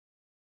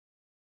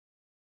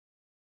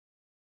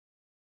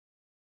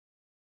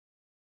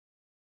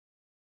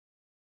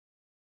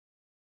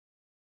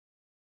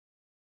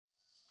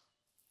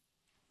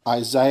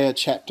Isaiah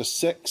chapter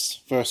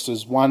 6,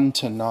 verses 1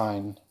 to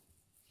 9.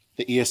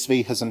 The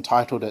ESV has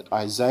entitled it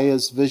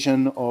Isaiah's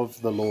Vision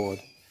of the Lord.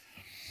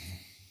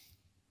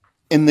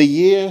 In the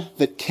year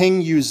that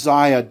King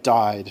Uzziah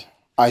died,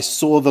 I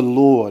saw the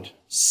Lord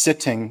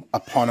sitting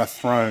upon a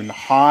throne,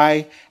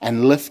 high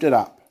and lifted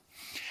up,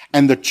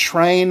 and the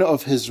train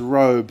of his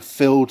robe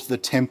filled the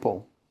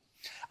temple.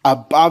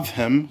 Above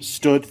him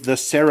stood the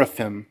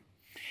seraphim.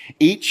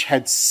 Each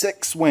had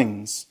 6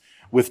 wings.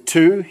 With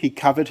 2 he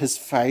covered his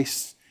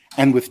face,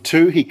 and with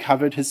 2 he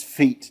covered his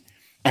feet,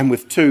 and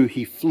with 2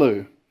 he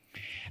flew.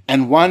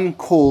 And one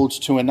called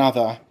to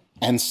another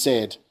and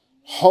said,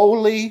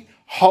 Holy,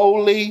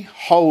 holy,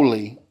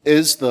 holy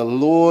is the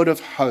Lord of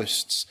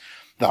hosts.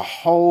 The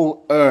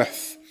whole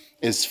earth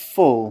is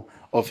full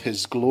of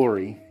his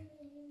glory.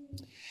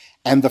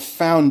 And the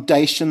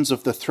foundations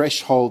of the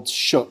thresholds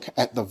shook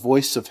at the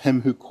voice of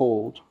him who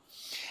called,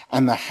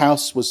 and the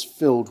house was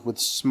filled with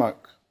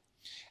smoke.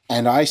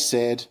 And I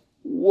said,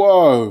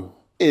 Woe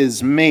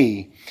is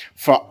me,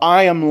 for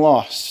I am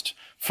lost,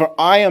 for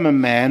I am a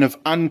man of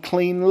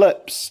unclean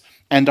lips,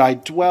 and I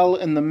dwell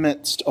in the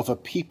midst of a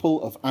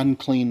people of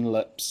unclean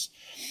lips.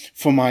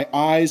 For my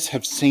eyes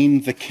have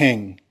seen the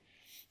King,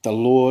 the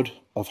Lord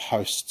of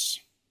hosts.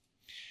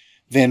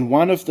 Then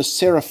one of the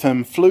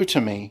seraphim flew to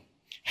me,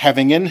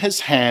 having in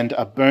his hand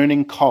a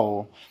burning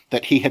coal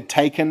that he had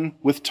taken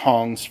with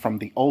tongs from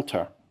the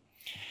altar.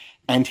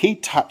 And he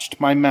touched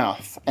my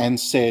mouth and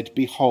said,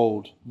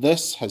 Behold,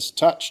 this has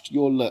touched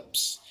your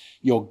lips.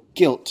 Your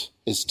guilt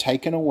is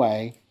taken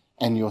away,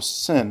 and your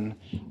sin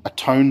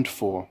atoned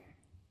for.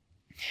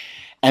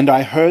 And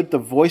I heard the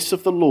voice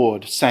of the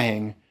Lord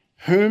saying,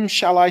 Whom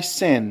shall I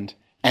send,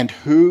 and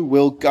who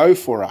will go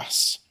for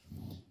us?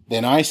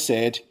 Then I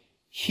said,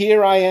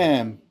 Here I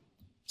am,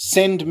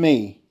 send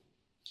me.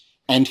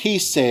 And he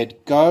said,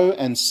 Go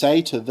and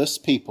say to this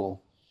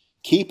people,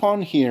 Keep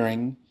on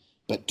hearing,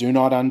 but do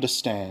not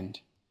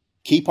understand.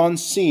 Keep on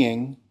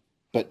seeing,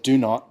 but do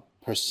not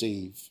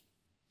perceive.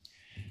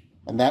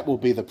 And that will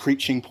be the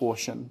preaching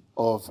portion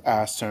of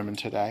our sermon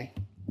today.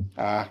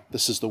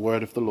 This is the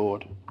word of the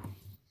Lord.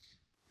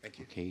 Thank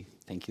you. Okay,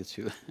 thank you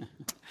too.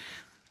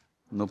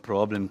 No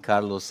problem,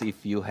 Carlos,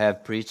 if you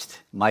have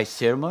preached my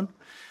sermon,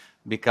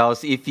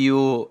 because if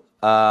you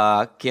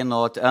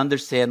cannot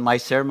understand my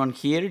sermon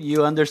here,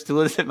 you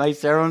understood my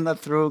sermon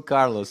through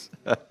Carlos.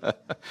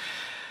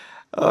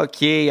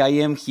 Okay, I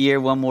am here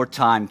one more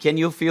time. Can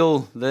you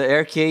feel the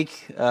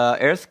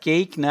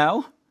earthquake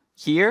now?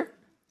 Here?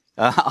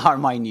 Are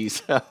my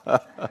knees.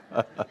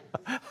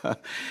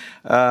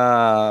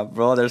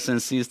 Brothers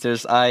and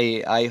sisters,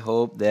 I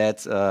hope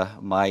that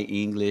my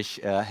English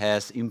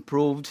has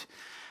improved.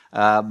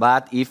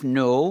 But if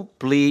no,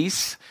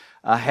 please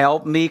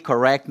help me,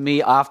 correct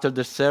me after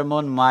the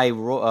sermon, my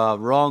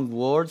wrong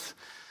words,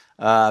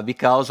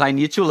 because I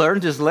need to learn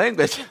this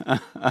language.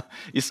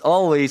 It's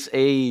always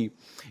a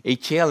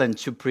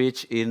challenge to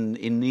preach in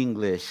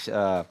English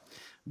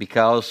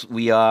because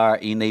we are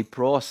in a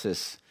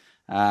process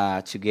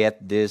to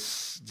get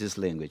this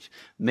language.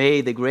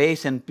 May the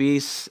grace and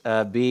peace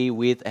be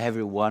with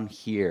everyone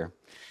here.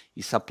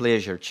 It's a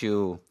pleasure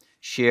to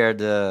share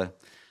the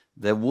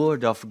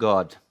word of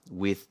God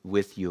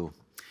with you.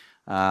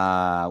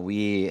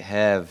 We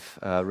have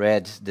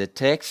read the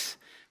text.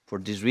 For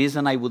this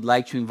reason, I would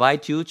like to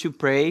invite you to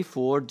pray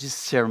for this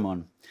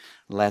sermon.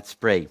 Let's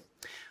pray.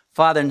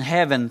 Father in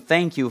heaven,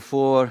 thank you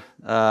for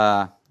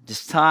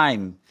this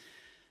time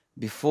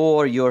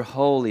before your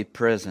holy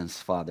presence,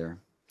 Father.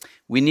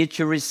 We need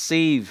to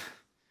receive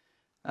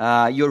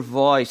your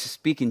voice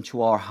speaking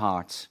to our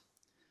hearts.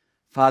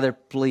 Father,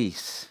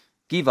 please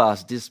give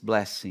us this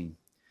blessing.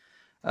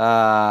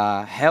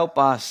 Help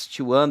us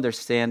to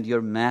understand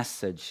your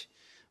message,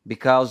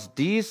 because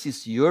this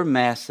is your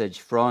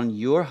message from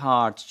your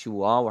heart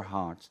to our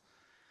hearts.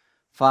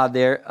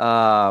 Father,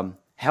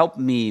 help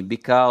me,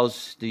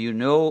 because you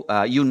know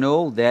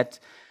that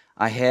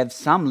I have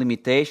some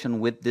limitation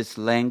with this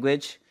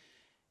language,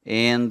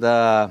 and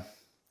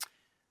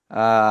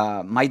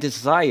my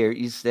desire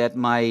is that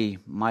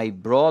my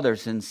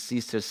brothers and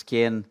sisters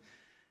can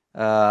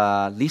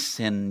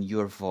listen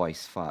your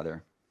voice,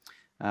 Father.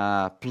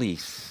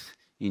 Please,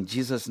 in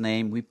Jesus'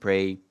 name we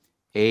pray,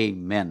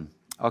 amen.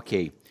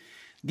 Okay.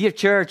 Dear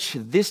church,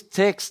 this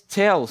text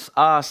tells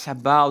us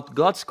about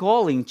God's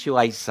calling to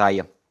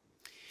Isaiah.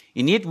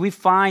 In it we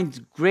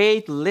find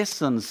great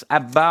lessons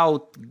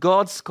about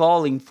God's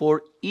calling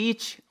for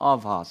each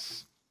of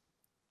us.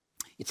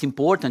 It's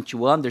important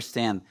to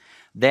understand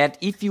that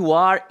if you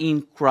are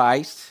in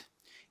Christ,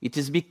 it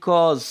is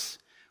because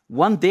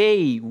one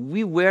day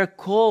we were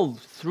called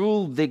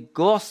through the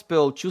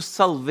gospel to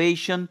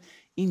salvation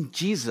in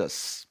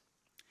Jesus.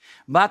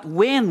 But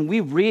when we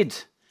read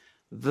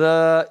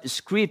the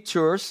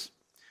scriptures,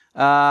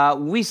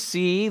 we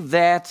see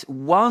that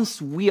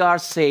once we are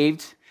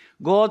saved,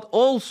 God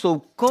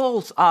also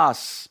calls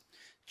us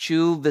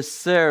to the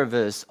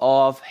service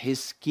of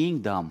His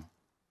kingdom.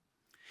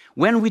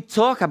 When we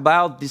talk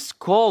about this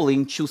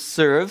calling to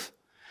serve,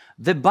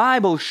 the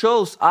Bible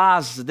shows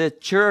us the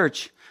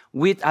church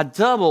with a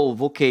double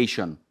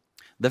vocation.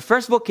 The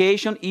first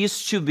vocation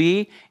is to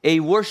be a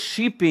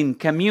worshiping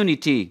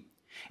community,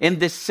 and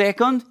the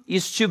second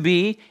is to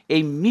be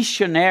a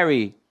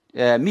missionary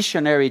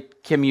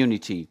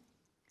community.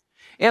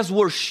 As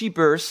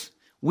worshipers,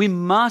 we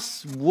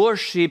must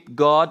worship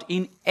God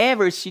in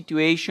every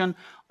situation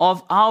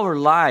of our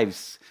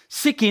lives,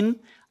 seeking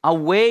a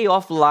way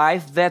of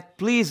life that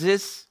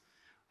pleases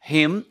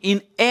Him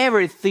in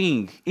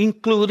everything,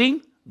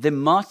 including the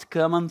most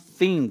common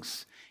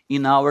things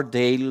in our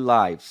daily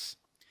lives.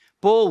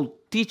 Paul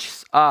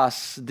teaches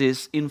us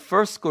this in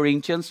 1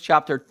 Corinthians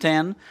chapter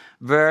 10,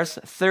 verse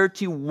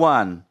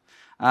 31.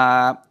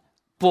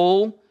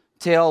 Paul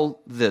tells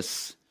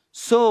this: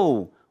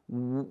 "So,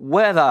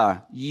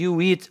 whether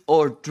you eat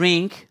or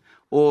drink,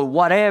 or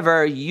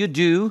whatever you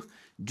do,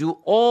 do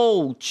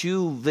all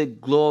to the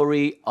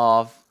glory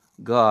of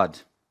God."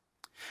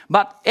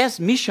 But as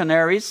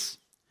missionaries,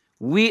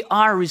 we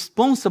are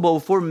responsible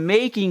for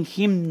making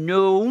Him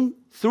known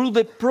through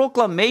the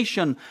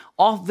proclamation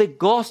of the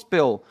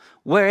gospel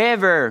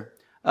wherever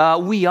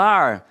we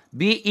are,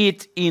 be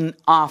it in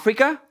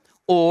Africa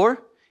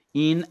or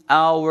in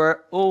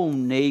our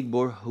own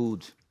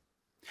neighborhood.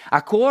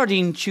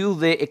 According to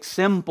the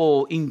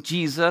example in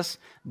Jesus,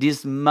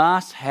 this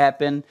must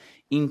happen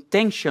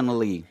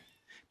intentionally.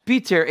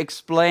 Peter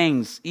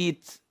explains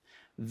it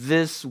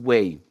this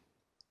way.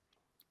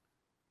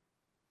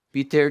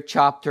 Peter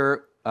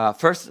chapter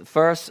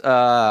first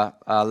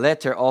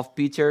letter of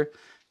Peter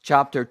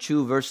chapter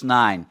 2 verse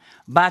 9.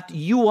 "But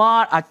you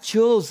are a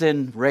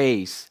chosen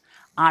race,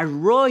 a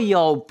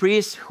royal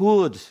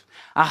priesthood,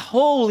 a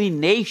holy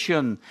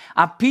nation,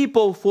 a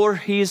people for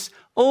His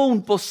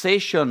own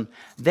possession,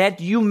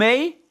 that you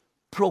may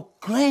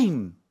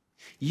proclaim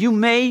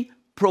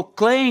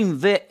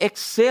the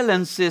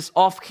excellencies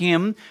of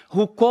Him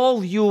who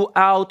called you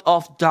out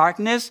of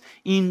darkness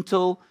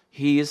into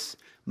His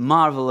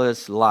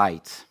marvelous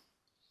light."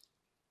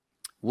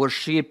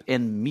 Worship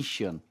and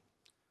mission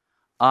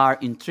are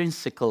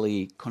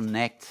intrinsically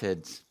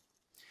connected.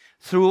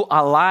 Through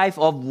a life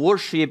of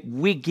worship,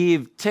 we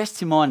give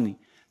testimony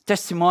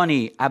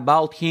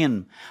about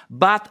Him,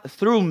 but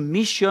through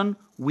mission,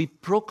 we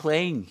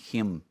proclaim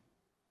Him.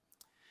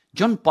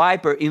 John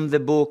Piper, in the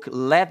book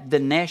Let the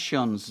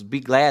Nations Be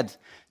Glad,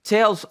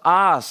 tells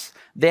us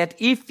that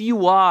if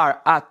you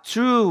are a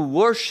true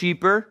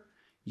worshiper,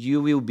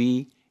 you will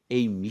be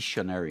a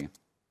missionary.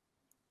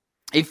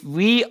 If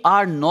we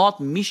are not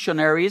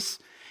missionaries,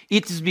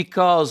 it is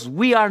because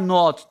we are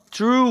not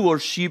true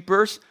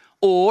worshippers,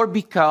 or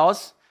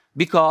because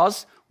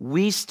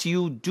we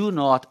still do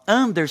not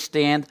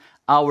understand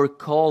our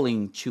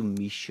calling to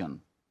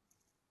mission.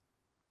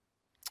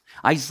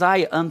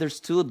 Isaiah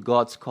understood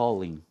God's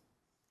calling.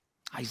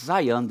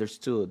 Isaiah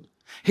understood.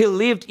 He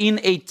lived in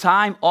a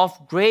time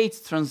of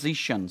great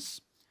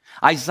transitions.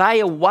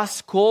 Isaiah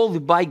was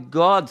called by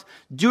God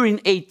during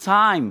a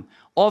time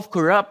of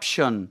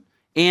corruption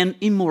and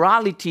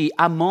immorality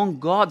among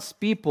God's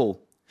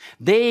people.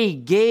 They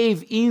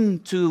gave in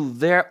to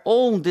their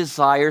own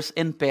desires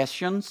and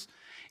passions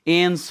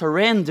and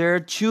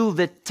surrendered to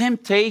the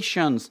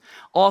temptations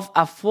of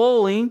a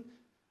fallen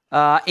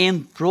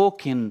and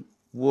broken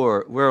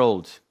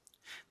world.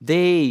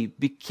 They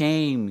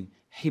became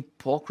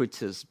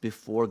hypocrites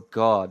before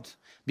God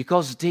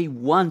because they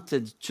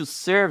wanted to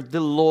serve the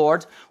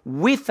Lord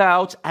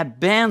without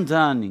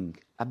abandoning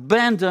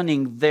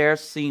their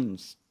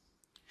sins.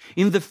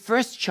 In the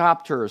first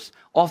chapters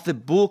of the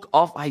book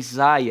of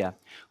Isaiah,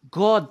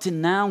 God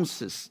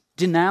denounces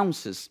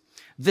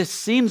the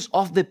sins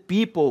of the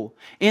people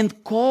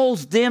and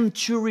calls them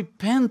to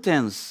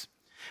repentance.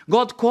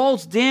 God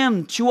calls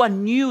them to a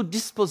new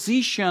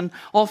disposition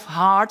of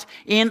heart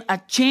and a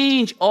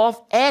change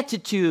of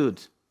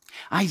attitude.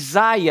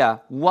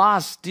 Isaiah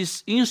was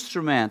this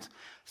instrument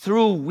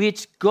through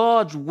which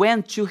God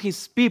went to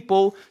His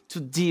people to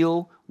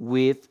deal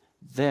with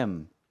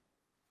them.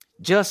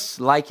 Just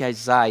like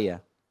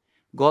Isaiah,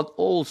 God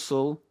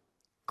also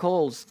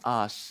calls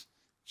us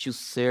to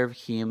serve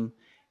Him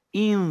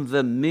in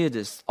the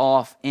midst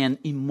of an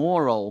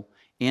immoral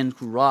and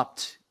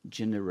corrupt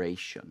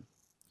generation.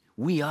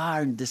 We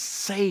are in the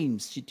same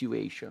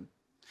situation.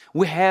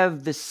 We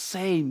have the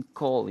same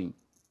calling.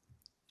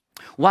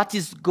 What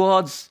is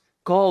God's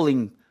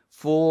calling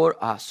for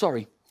us?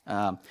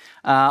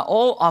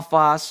 All of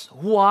us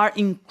who are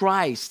in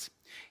Christ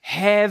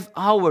have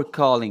our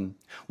calling.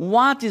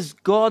 What is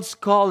God's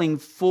calling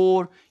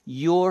for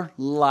your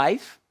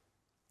life?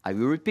 I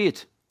will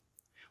repeat.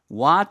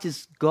 What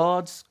is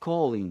God's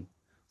calling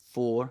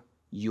for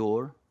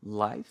your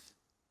life?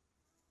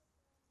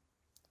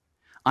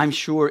 I'm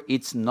sure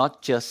it's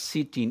not just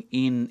sitting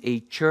in a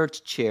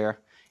church chair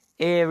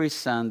every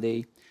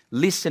Sunday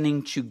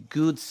listening to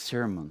good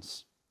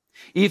sermons.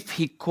 If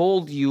He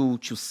called you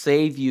to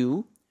save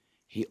you,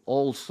 He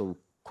also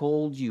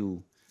called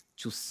you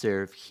to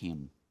serve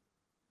Him.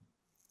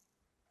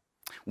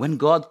 When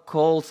God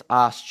calls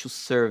us to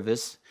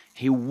service,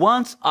 He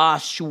wants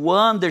us to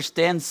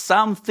understand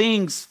some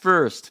things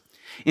first.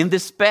 In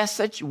this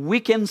passage, we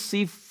can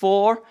see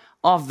 4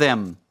 of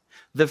them.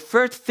 The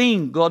first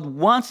thing God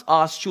wants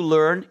us to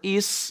learn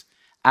is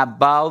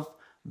about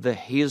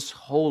His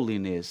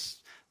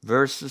holiness.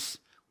 Verses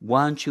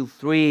 1 to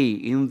 3.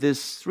 In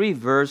these 3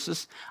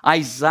 verses,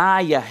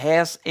 Isaiah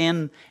has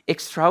an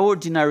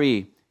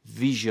extraordinary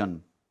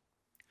vision.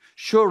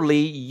 Surely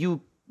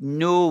you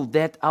know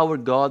that our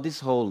God is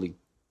holy.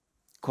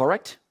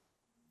 Correct?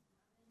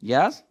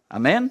 Yes?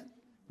 Amen?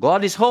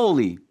 God is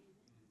holy.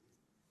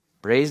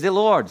 Praise the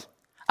Lord.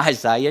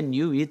 Isaiah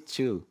knew it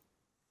too.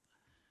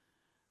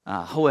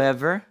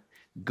 However,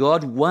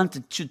 God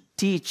wanted to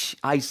teach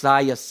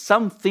Isaiah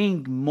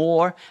something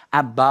more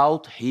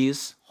about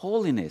His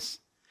holiness.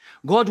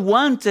 God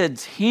wanted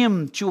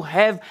him to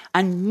have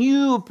a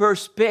new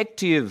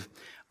perspective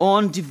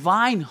on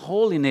divine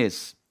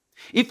holiness.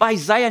 If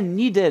Isaiah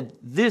needed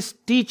this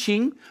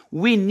teaching,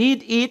 we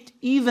need it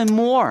even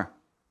more.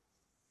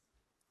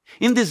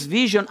 In this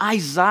vision,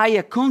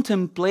 Isaiah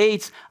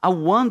contemplates a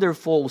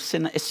wonderful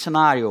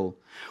scenario.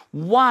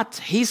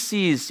 What he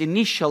sees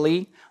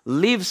initially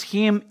leaves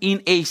him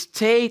in a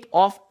state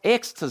of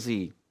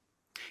ecstasy.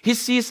 He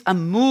sees a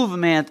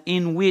movement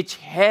in which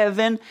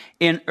heaven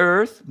and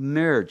earth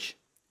merge.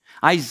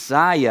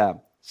 Isaiah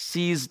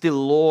sees the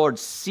Lord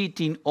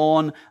sitting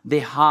on the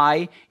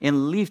high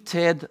and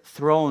lifted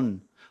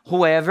throne.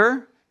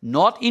 However,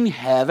 not in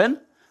heaven,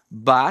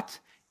 but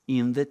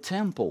in the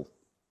temple.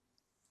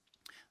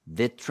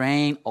 The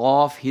train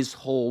of his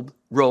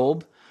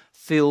robe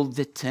filled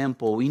the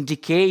temple,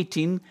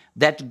 indicating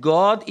that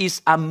God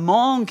is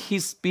among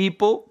his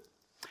people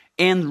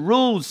and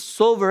rules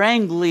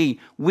sovereignly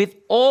with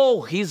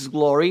all his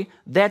glory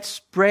that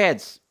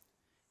spreads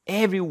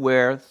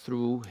everywhere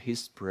through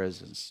his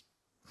presence.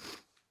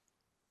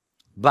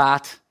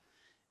 But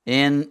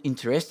an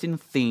interesting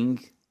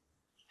thing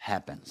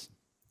happens.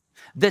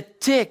 The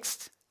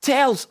text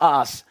tells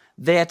us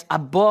that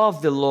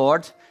above the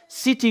Lord,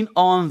 sitting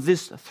on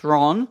this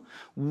throne,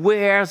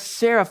 were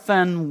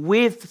seraphim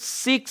with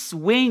 6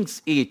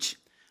 wings each.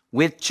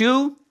 With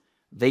 2,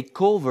 they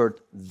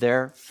covered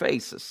their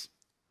faces.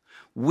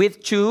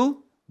 With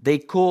 2, they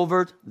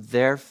covered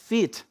their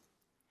feet.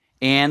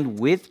 And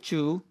with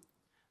 2,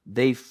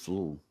 they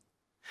flew.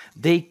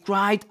 They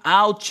cried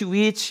out to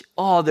each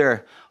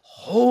other,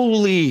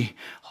 "Holy,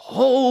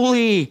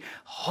 holy,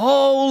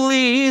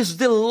 holy is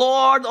the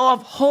Lord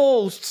of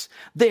hosts.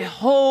 The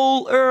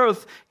whole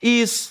earth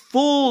is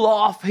full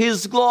of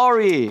his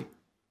glory."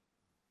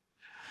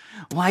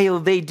 While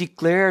they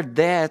declared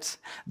that,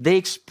 they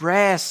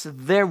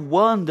expressed their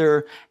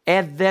wonder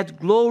at that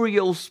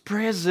glorious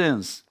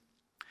presence.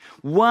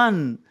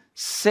 One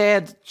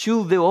said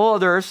to the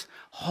others,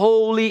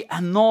 "Holy,"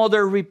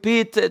 another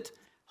repeated,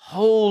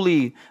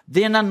 "Holy."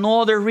 Then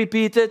another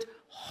repeated,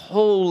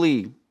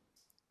 "Holy."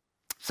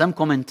 Some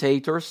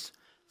commentators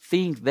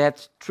think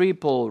that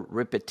triple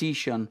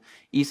repetition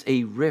is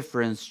a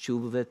reference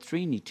to the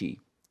Trinity.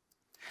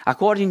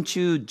 According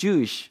to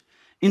Jewish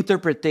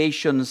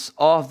interpretations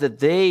of the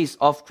days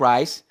of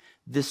Christ,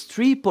 this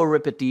triple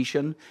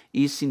repetition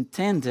is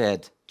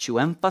intended to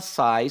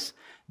emphasize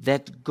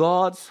that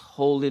God's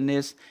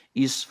holiness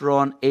is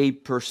from a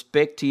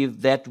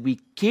perspective that we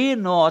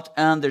cannot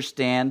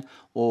understand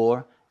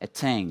or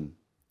attain.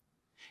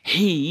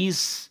 He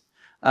is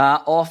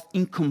of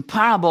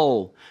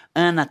incomparable,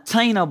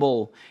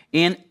 unattainable,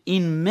 and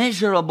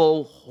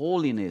immeasurable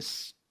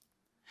holiness.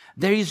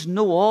 There is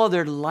no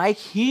other like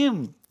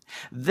him.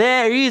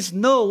 There is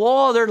no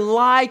other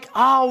like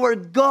our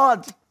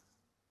God.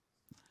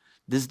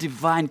 This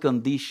divine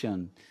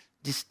condition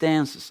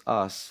distances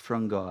us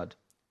from God.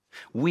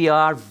 We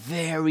are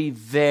very,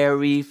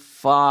 very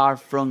far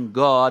from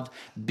God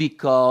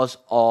because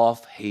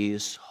of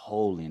his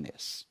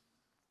holiness.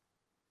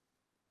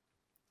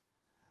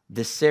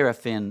 The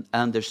seraphim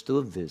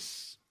understood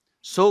this,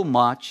 so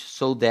much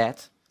so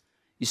that,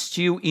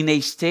 still in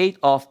a state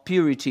of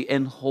purity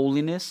and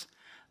holiness,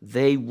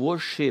 they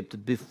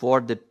worshipped before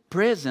the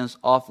presence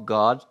of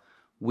God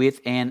with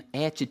an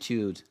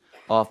attitude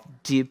of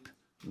deep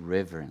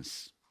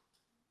reverence.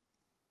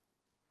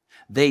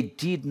 They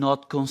did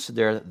not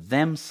consider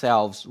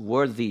themselves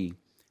worthy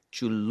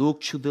to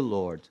look to the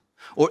Lord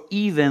or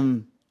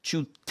even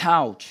to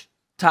touch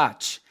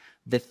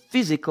the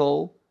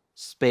physical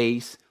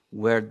space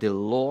where the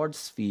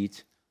Lord's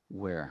feet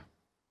were.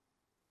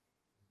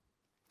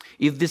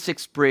 If this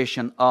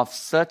expression of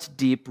such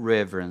deep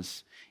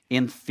reverence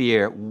and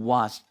fear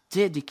was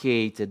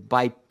dedicated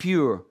by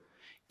pure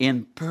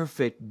and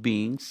perfect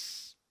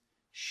beings,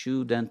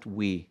 shouldn't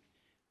we,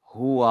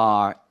 who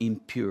are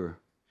impure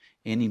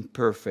and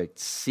imperfect,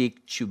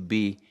 seek to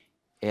be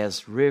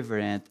as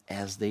reverent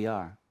as they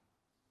are?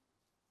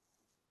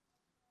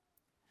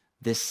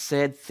 The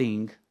sad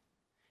thing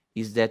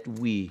is that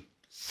we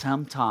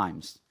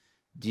sometimes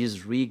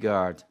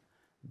disregard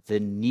the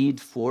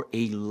need for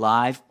a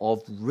life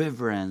of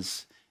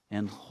reverence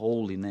and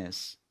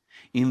holiness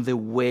in the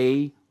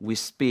way we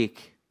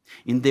speak,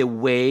 in the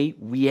way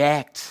we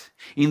act,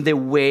 in the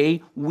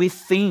way we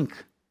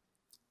think,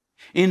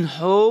 in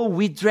how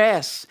we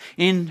dress,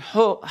 in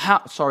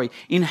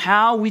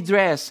how we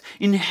dress,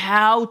 in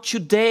how to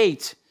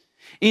date,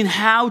 in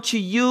how to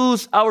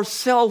use our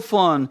cell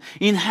phone,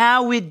 in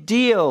how we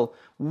deal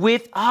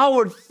with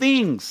our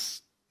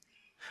things.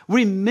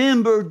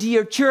 Remember,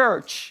 dear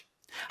church,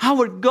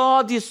 our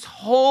God is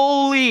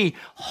holy,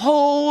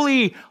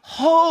 holy,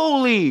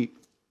 holy.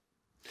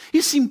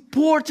 It's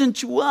important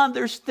to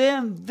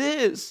understand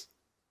this.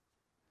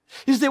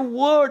 It's the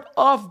Word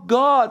of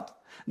God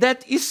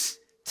that is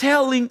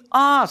telling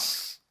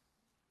us.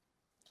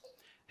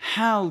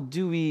 How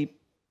do we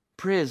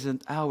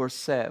present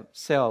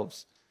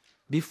ourselves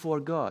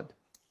before God?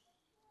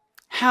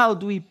 How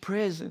do we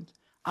present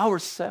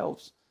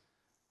ourselves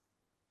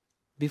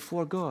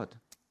before God?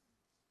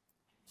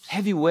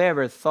 Have you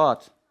ever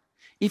thought,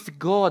 if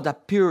God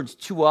appeared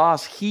to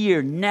us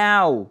here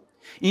now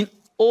in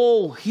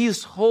all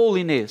His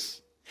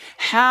holiness,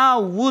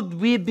 how would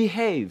we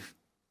behave?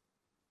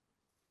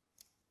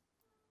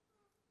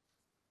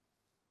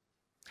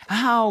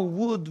 How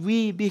would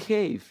we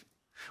behave?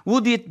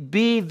 Would it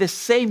be the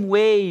same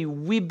way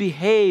we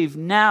behave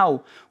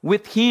now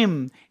with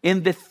Him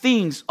in the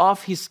things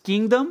of His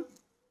kingdom?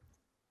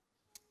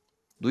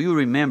 Do you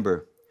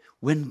remember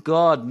when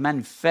God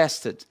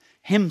manifested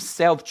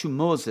Himself to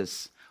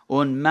Moses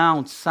on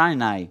Mount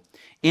Sinai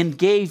and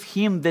gave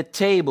him the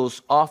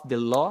tables of the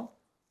law?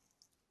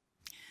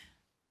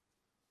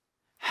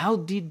 How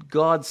did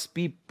God's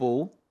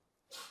people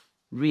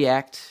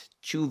react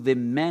to the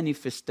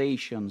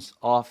manifestations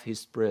of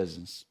His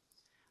presence?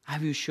 I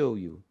will show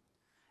you.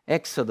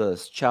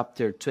 Exodus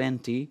chapter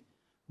 20,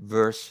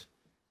 verse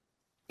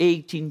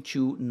 18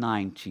 to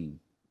 19.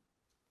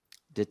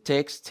 The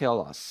text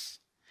tells us,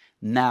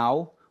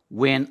 "Now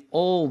when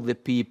all the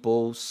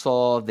people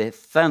saw the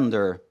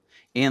thunder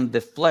and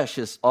the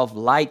flashes of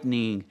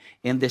lightning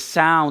and the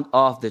sound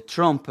of the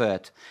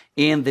trumpet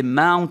and the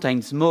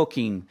mountain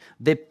smoking,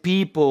 the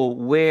people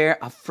were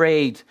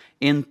afraid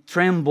and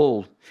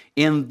trembled.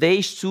 And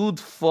they stood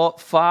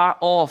far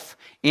off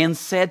and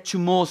said to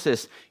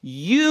Moses,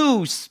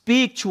 'You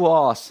speak to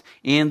us,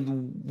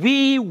 and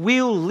we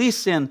will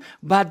listen,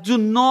 but do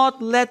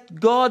not let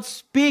God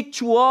speak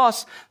to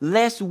us,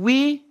 lest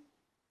we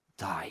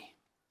die.'"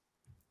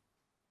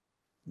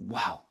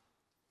 Wow.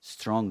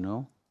 Strong,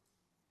 no?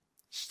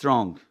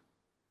 Strong.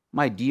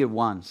 My dear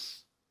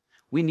ones,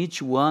 we need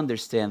to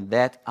understand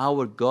that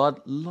our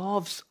God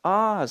loves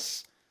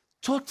us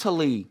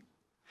totally,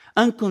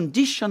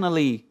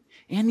 unconditionally,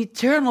 and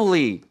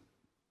eternally.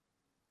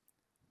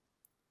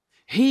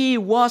 He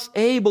was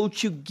able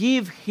to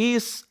give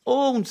His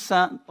own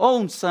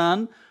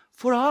son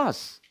for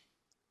us.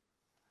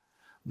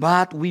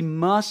 But we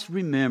must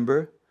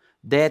remember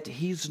that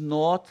He's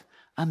not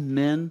a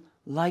man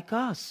like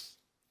us.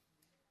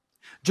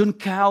 John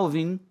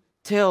Calvin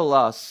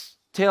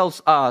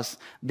tells us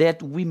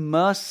that we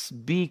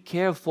must be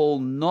careful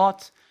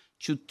not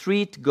to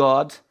treat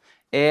God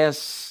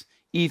as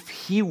if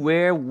He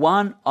were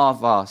one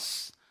of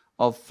us,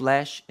 of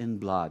flesh and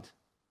blood.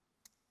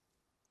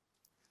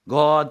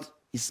 God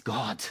is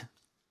God,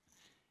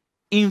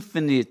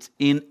 infinite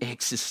in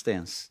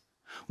existence,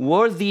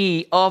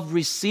 worthy of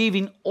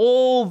receiving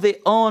all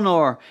the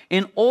honor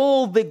and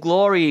all the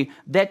glory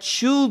that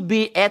should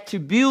be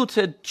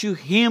attributed to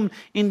Him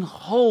in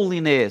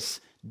holiness,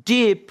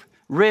 deep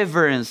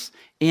reverence,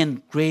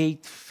 and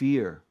great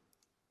fear.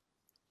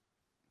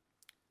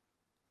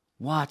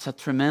 What a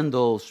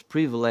tremendous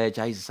privilege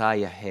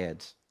Isaiah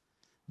had.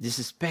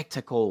 This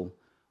spectacle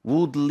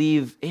would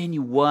leave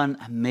anyone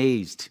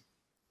amazed.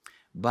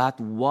 But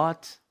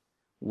what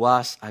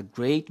was a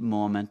great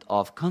moment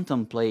of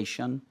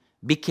contemplation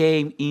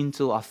became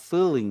into a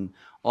feeling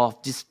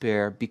of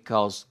despair,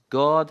 because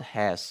God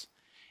has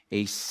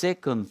a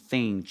second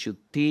thing to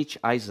teach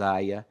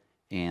Isaiah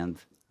and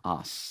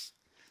us.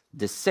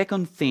 The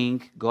second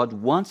thing God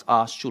wants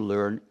us to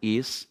learn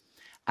is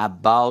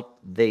about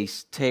the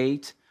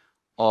state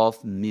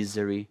of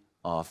misery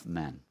of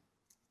man.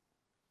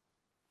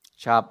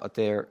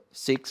 Chapter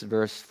 6,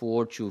 verse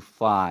 4 to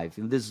 5.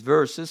 In these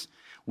verses,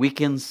 we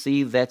can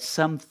see that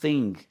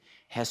something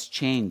has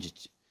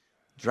changed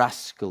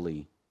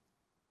drastically.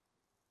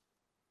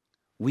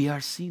 We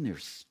are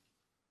sinners.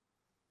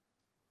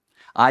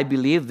 I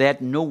believe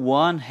that no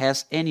one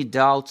has any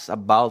doubts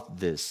about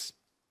this.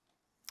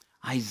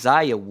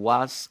 Isaiah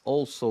was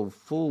also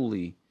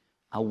fully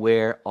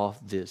aware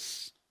of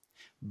this,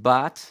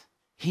 but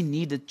he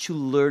needed to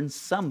learn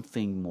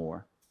something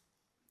more.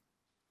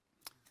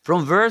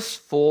 From verse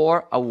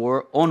 4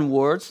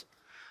 onwards,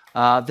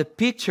 the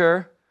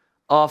picture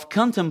of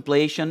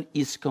contemplation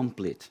is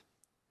complete.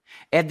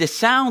 At the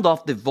sound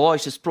of the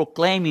voices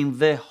proclaiming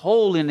the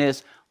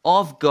holiness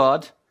of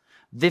God,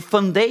 the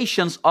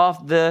foundations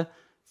of the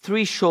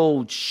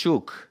threshold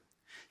shook.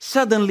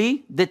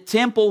 Suddenly, the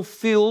temple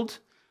filled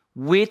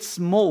with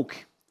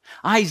smoke.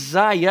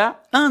 Isaiah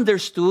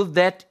understood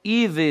that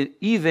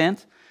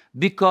event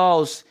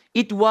because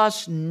it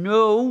was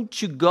known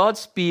to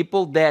God's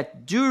people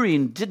that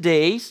during the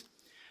days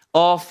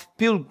of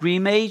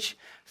pilgrimage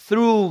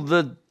through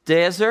the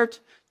desert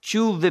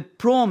to the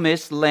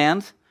promised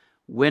land,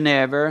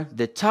 whenever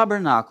the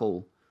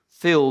tabernacle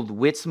filled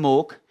with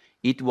smoke,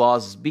 it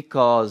was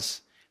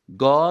because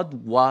God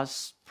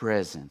was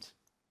present.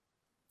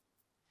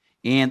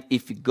 And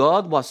if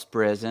God was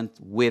present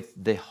with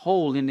the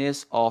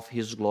holiness of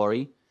his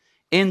glory,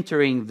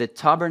 entering the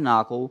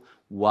tabernacle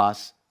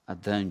was a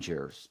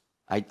danger.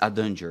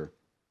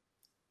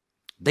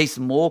 The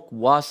smoke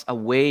was a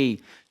way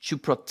to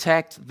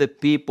protect the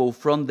people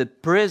from the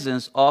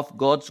presence of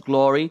God's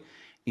glory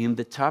in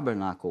the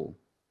tabernacle.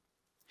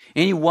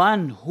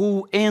 Anyone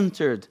who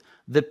entered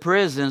the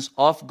presence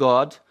of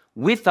God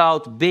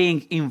without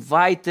being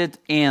invited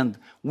and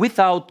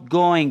without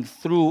going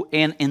through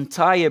an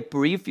entire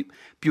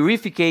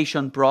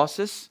purification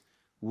process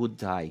would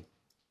die.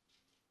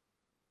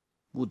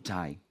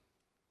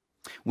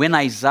 When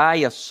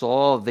Isaiah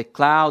saw the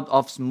cloud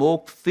of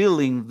smoke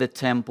filling the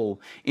temple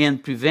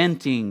and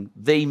preventing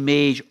the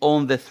image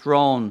on the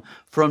throne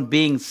from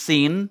being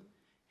seen,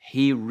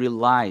 he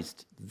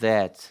realized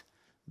that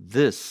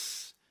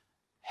this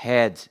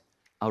had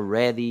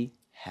already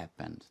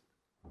happened.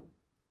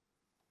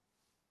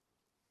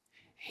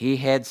 He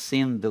had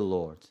seen the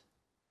Lord.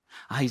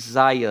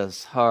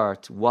 Isaiah's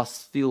heart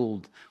was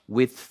filled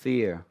with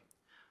fear.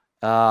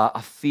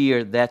 A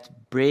fear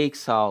that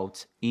breaks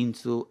out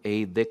into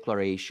a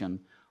declaration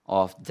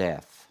of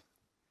death.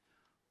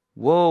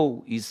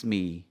 Woe is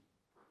me,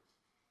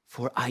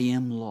 for I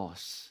am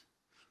lost,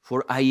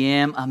 for I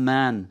am a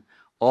man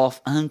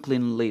of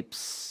unclean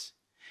lips,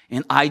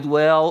 and I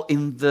dwell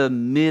in the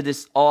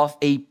midst of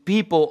a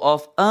people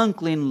of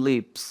unclean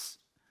lips,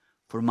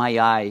 for my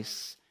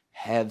eyes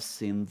have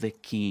seen the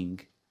King,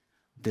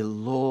 the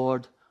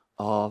Lord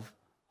of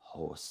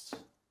hosts.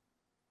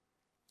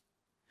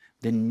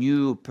 The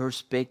new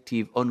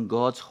perspective on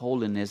God's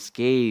holiness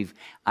gave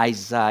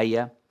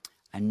Isaiah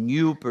a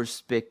new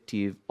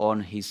perspective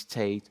on his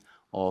state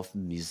of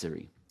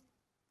misery.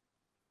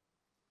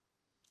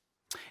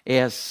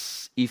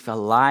 As if a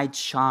light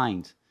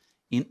shined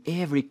in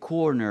every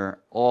corner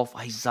of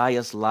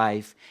Isaiah's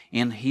life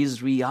and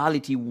his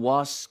reality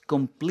was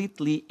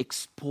completely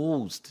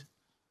exposed.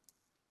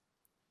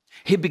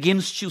 He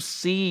begins to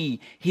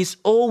see his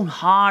own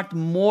heart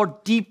more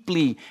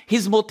deeply,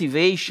 his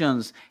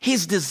motivations,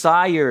 his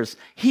desires,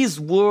 his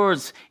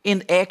words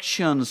and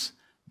actions,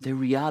 the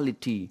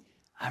reality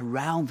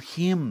around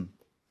him.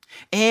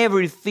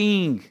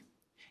 Everything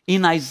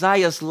in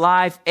Isaiah's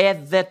life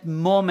at that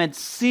moment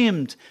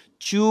seemed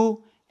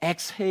to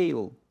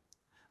exhale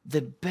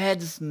the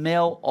bad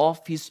smell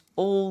of his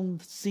own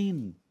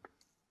sin.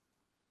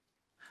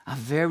 A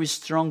very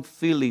strong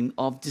feeling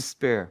of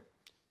despair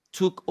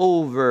took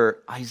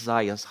over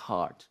Isaiah's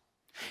heart.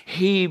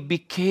 He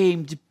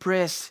became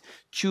depressed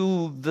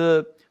to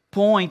the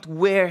point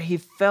where he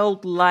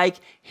felt like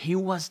he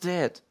was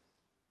dead.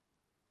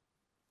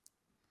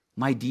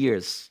 My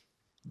dears,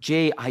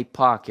 J.I.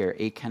 Packer,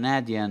 a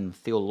Canadian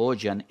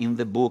theologian, in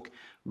the book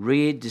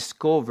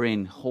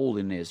Rediscovering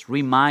Holiness,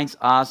 reminds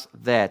us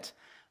that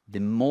the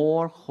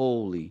more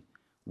holy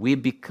we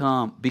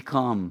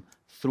become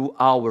through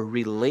our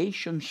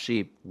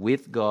relationship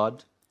with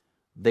God,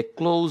 the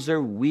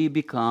closer we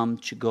become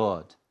to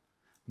God.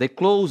 The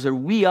closer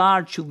we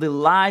are to the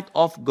light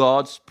of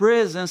God's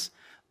presence,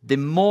 the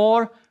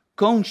more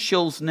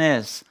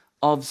consciousness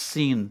of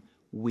sin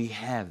we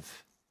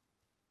have.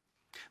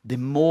 The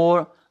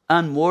more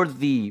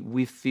unworthy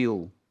we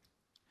feel,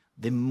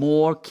 the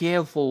more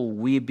careful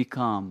we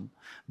become,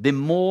 the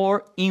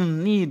more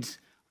in need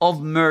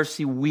of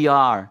mercy we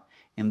are,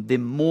 and the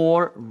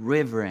more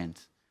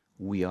reverent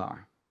we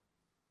are.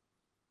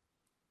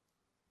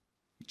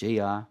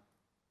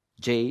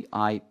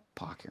 J.I.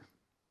 Packer.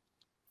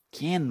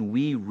 Can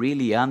we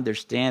really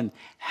understand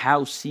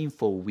how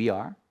sinful we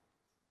are?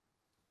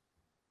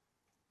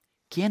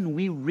 Can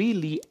we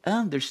really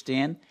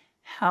understand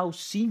how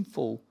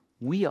sinful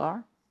we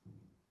are?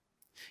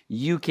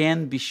 You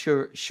can be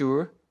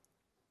sure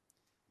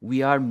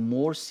we are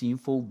more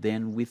sinful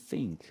than we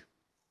think.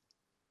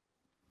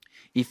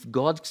 If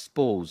God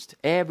exposed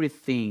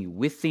everything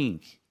we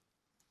think,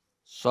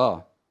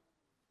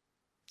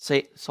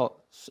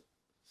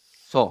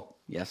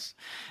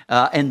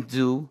 and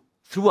do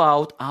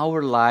throughout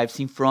our lives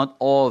in front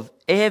of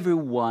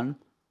everyone,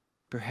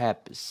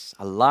 perhaps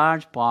a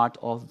large part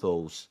of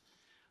those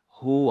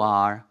who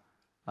are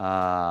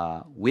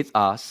with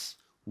us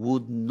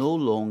would no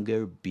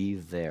longer be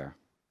there.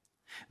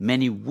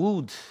 Many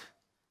would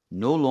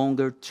no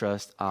longer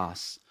trust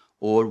us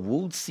or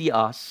would see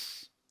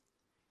us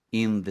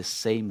in the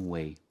same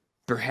way.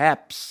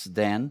 Perhaps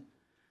then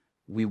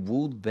we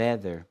would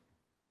better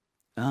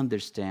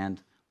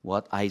understand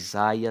what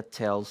Isaiah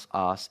tells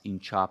us in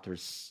chapter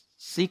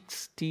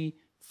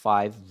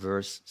 65,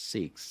 verse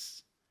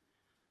 6.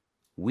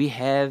 We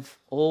have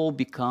all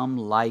become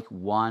like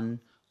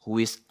one who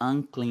is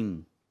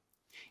unclean,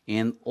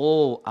 and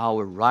all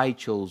our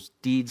righteous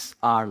deeds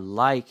are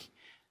like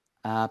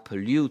a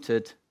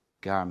polluted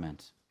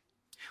garment.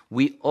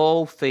 We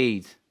all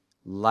fade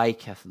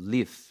like a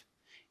leaf,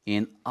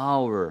 and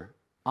our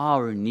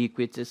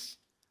iniquities,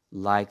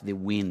 like the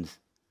wind,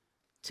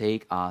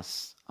 take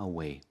us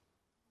away.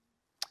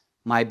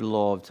 My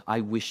beloved,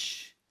 I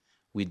wish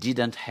We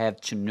didn't have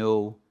to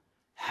know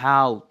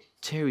how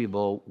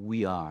terrible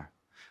we are.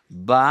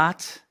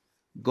 But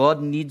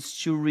God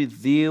needs to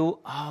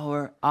reveal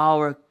our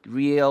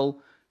real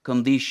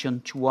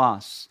condition to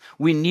us.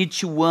 We need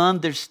to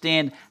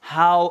understand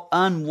how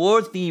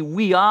unworthy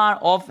we are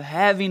of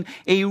having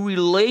a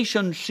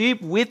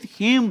relationship with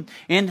Him,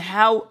 and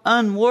how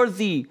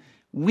unworthy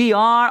we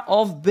are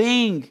of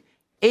being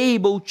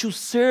able to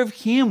serve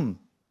Him.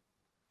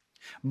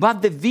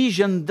 But the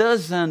vision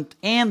doesn't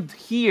end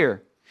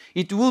here.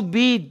 It would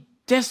be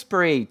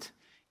desperate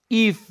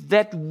if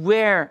that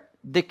were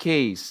the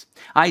case.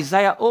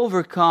 Isaiah,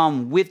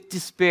 overcome with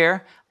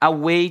despair,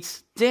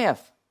 awaits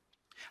death.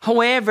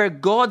 However,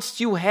 God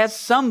still has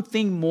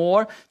something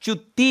more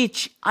to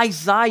teach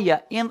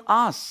Isaiah and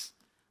us.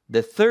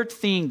 The third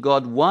thing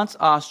God wants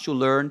us to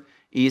learn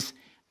is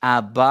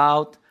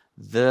about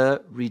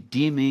the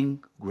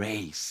redeeming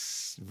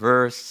grace.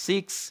 Verse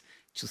 6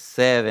 to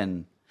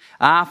 7.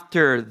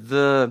 After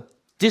the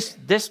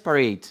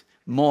desperate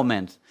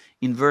moment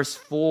in verse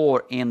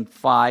 4 and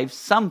 5,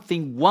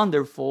 something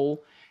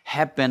wonderful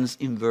happens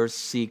in verse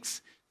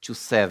 6 to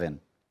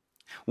 7.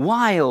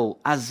 While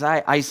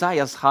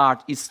Isaiah's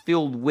heart is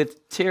filled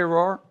with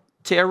terror,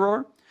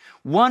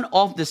 one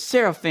of the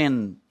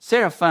seraphim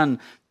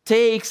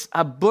takes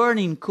a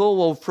burning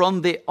coal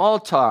from the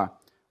altar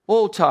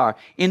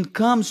and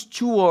comes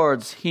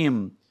towards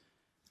him.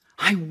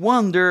 I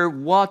wonder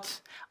what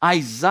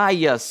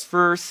Isaiah's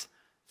first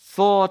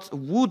thought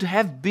would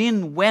have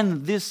been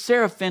when this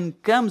seraphim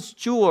comes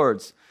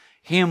towards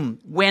him,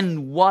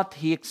 when what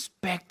he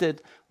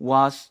expected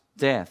was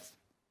death.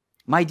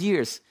 My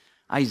dears,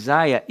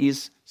 Isaiah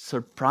is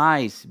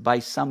surprised by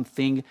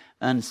something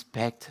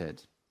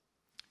unexpected.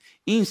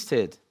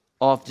 Instead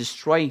of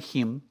destroying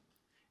him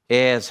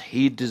as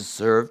he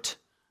deserved,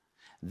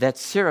 that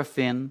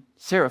seraphim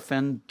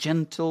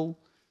gentle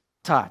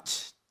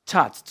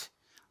touched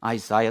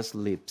Isaiah's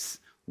lips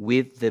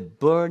with the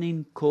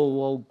burning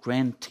coal,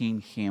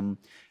 granting him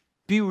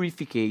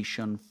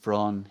purification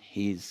from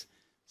his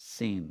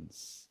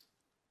sins.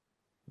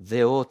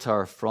 The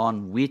altar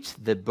from which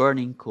the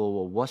burning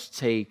coal was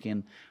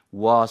taken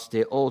was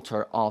the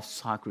altar of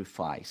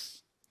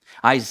sacrifice.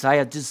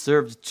 Isaiah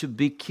deserved to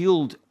be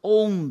killed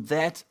on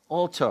that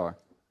altar.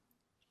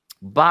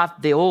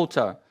 But the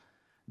altar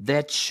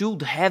that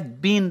should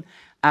have been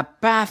a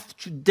path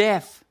to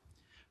death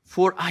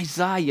for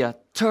Isaiah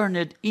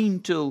turned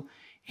into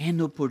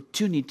an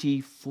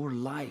opportunity for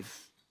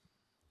life.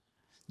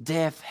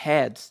 Death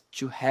had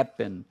to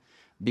happen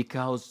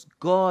because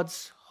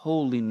God's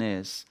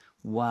holiness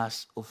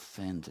was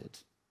offended.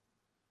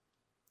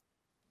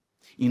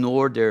 In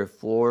order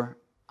for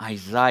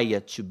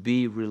Isaiah to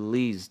be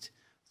released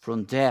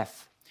from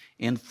death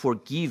and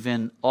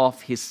forgiven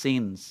of his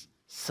sins,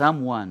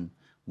 someone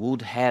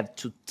would have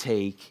to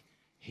take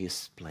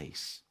his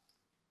place.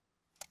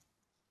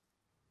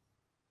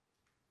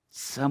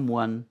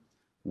 Someone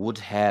would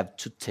have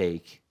to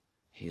take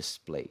his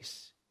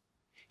place.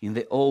 In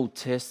the Old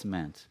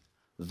Testament,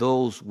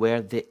 those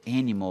were the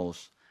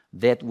animals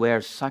that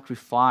were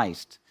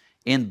sacrificed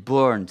and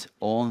burned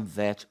on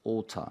that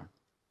altar.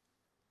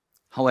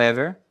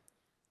 However,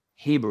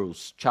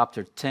 Hebrews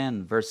chapter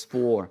 10 verse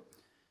 4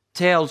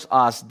 tells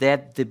us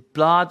that the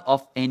blood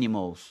of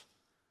animals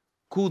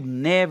could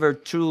never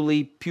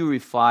truly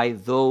purify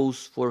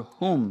those for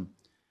whom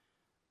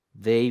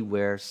they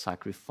were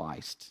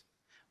sacrificed,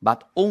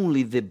 but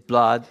only the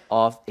blood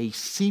of a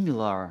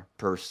similar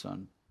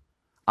person,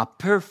 a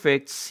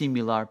perfect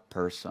similar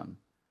person.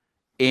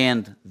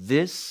 And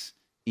this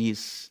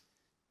is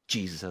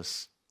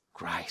Jesus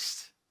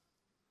Christ,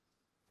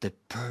 the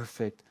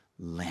perfect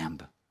Lamb.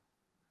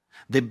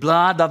 The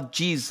blood of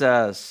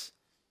Jesus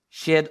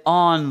shed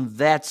on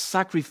that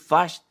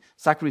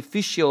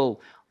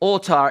sacrificial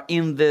altar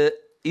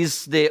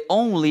is the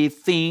only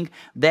thing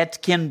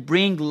that can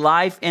bring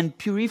life and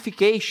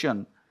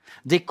purification.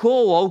 The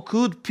coal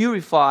could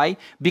purify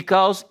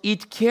because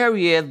it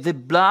carried the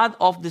blood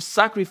of the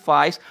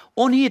sacrifice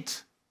on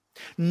it.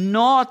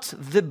 Not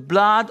the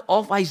blood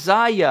of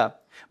Isaiah,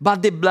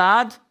 but the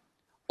blood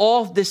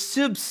of the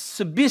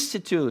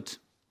substitute.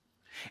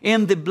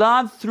 And the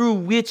blood through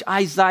which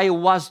Isaiah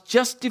was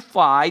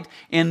justified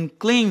and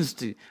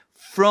cleansed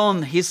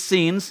from his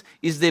sins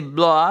is the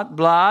blood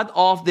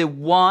of the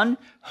one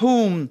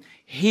whom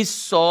he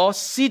saw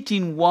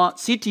sitting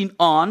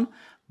on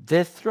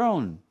the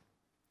throne.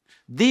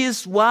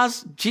 This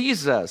was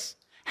Jesus.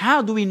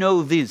 How do we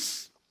know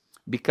this?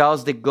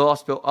 Because the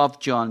Gospel of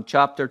John,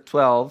 chapter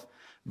 12,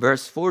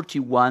 verse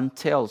 41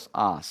 tells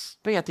us.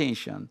 Pay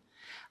attention.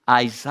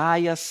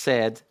 Isaiah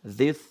said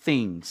these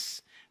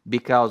things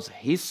because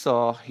he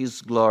saw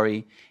his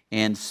glory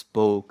and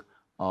spoke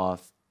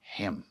of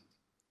him.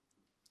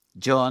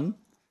 John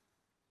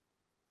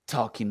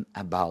talking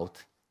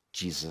about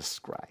Jesus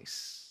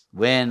Christ.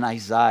 When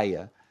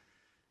Isaiah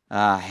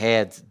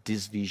had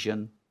this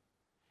vision,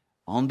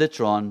 on the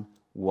throne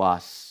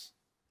was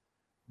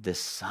the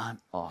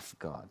Son of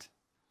God,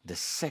 the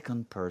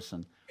second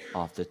person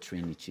of the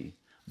Trinity,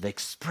 the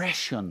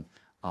expression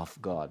of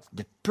God,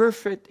 the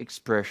perfect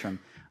expression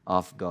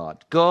of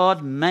God.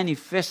 God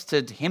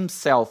manifested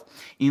himself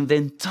in the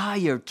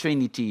entire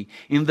Trinity,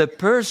 in the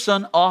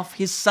person of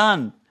his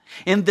Son.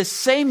 And the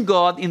same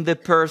God in the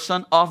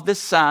person of the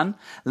Son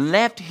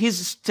left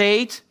his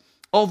state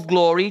of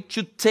glory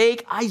to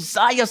take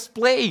Isaiah's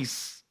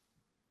place.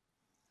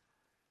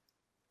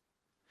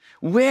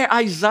 Where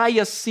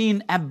Isaiah's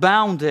sin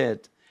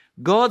abounded,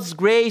 God's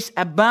grace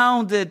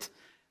abounded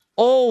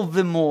all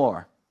the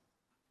more.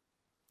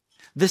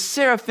 The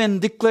seraphim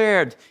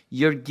declared,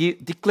 your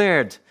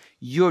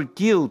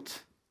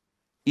guilt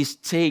is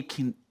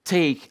taken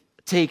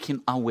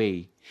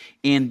away,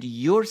 and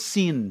your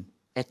sin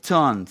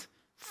atoned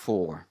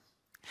for.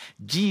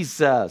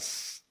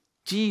 Jesus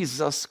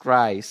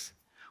Christ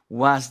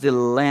was the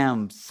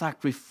lamb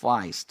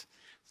sacrificed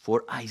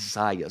for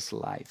Isaiah's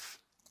life.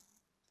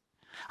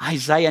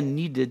 Isaiah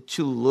needed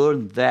to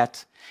learn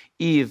that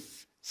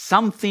if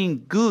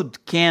something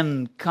good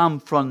can come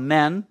from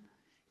man,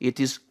 it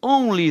is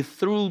only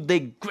through the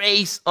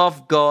grace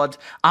of God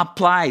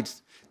applied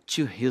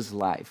to his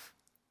life.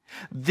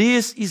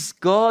 This is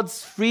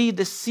God's free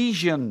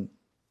decision,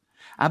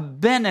 a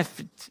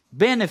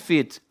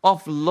benefit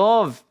of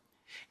love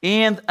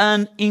and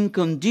an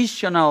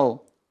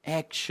unconditional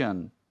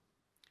action.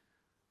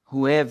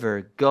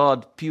 Whoever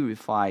God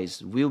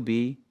purifies will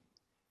be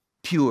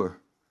pure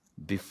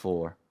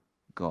before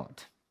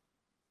God.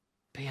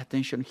 Pay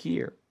attention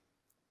here.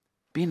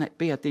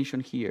 Pay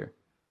attention here.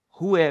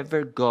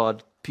 Whoever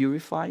God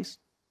purifies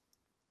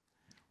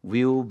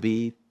will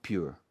be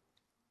pure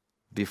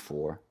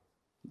before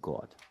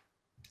God.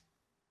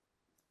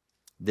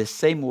 The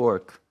same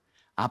work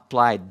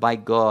applied by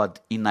God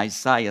in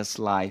Isaiah's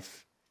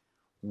life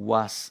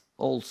was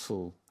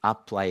also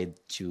applied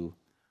to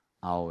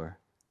our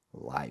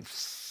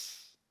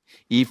lives.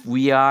 If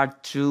we are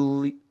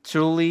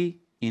truly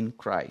in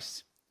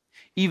Christ,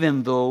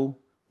 even though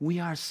we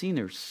are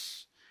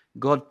sinners,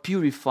 God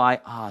purifies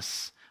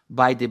us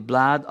by the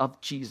blood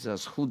of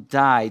Jesus who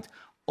died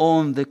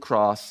on the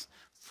cross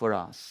for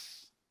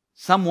us.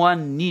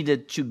 Someone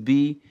needed to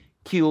be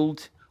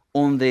killed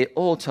on the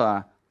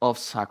altar of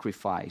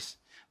sacrifice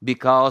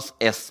because,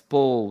 as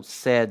Paul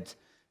said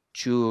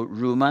to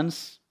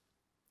Romans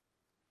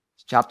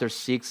chapter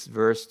 6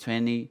 verse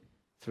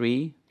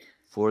 23,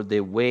 for the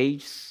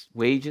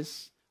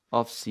wages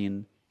of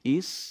sin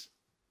is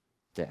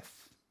death.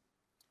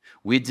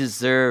 We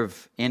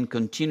deserve and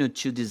continue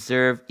to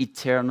deserve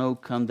eternal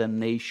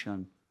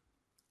condemnation.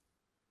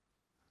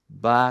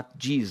 But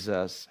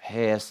Jesus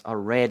has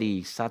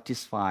already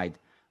satisfied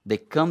the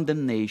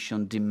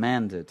condemnation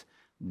demanded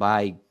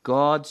by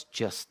God's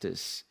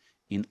justice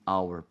in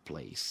our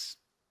place.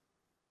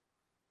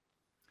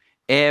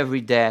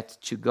 Every debt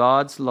to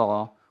God's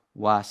law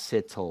was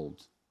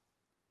settled.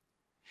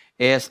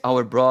 As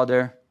our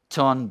brother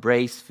Tom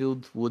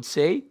Bracefield would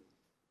say,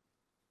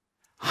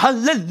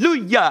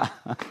 hallelujah!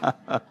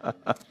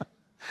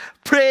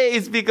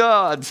 Praise be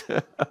God!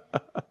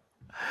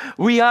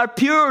 We are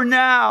pure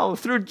now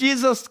through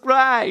Jesus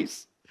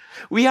Christ.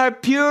 We are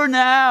pure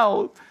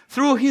now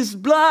through his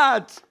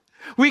blood.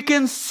 We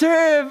can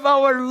serve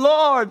our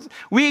Lord.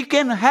 We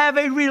can have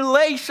a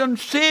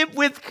relationship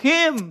with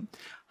him.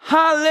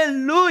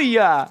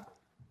 Hallelujah!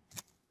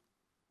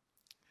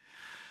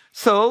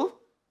 So,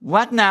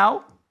 what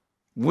now?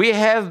 We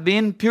have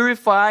been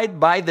purified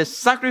by the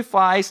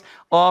sacrifice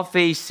of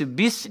a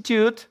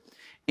substitute,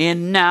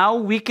 and now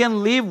we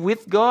can live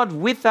with God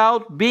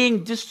without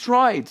being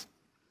destroyed.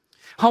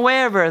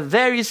 However,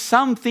 there is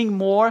something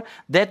more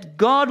that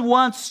God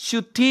wants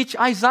to teach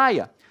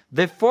Isaiah.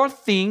 The fourth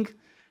thing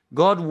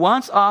God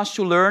wants us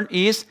to learn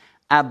is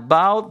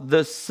about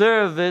the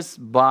service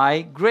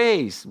by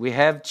grace. We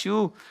have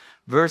 2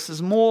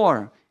 verses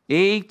more,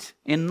 8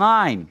 and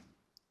 9.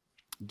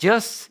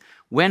 Just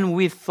when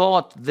we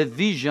thought the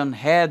vision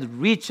had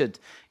reached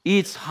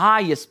its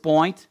highest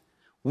point,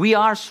 we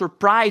are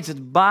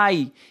surprised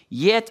by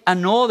yet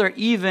another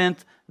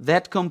event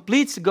that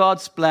completes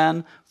God's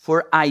plan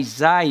for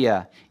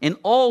Isaiah and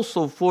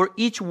also for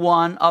each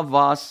one of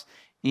us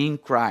in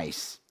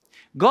Christ.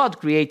 God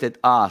created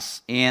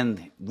us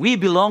and we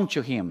belong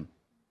to him.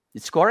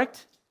 It's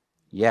correct?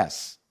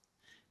 Yes.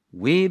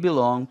 We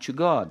belong to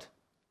God.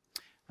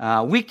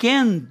 We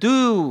can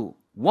do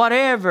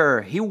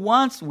whatever he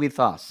wants with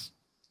us.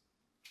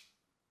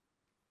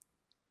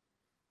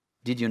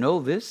 Did you know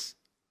this?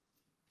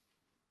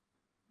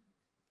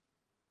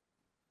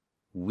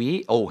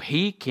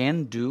 He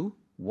can do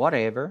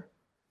whatever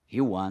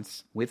he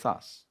wants with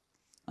us.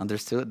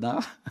 Understood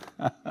now?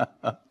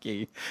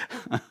 Okay.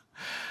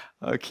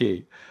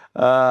 Okay.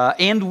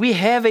 And we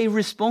have a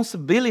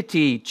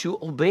responsibility to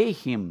obey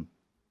him.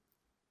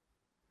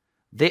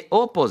 The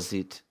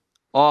opposite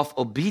of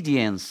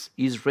obedience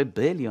is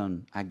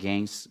rebellion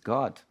against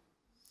God.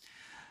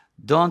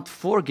 Don't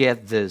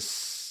forget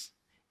this.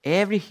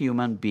 Every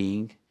human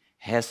being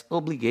has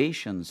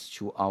obligations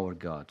to our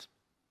God.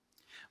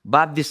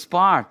 But this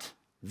part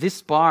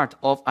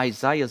of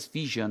Isaiah's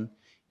vision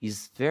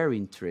is very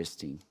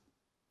interesting.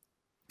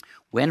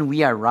 When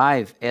we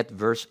arrive at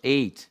verse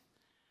 8,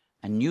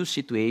 a new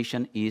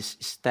situation is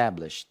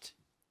established.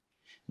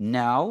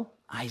 Now,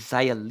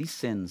 Isaiah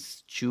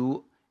listens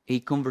to a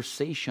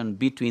conversation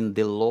between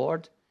the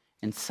Lord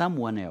and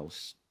someone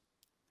else.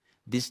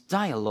 This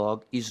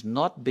dialogue is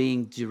not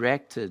being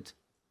directed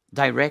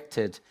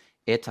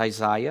at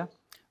Isaiah,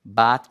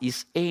 but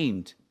is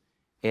aimed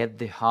at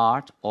the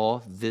heart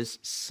of this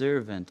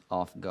servant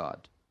of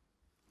God.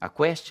 A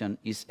question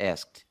is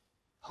asked,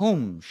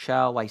 "Whom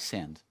shall I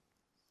send?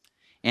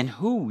 And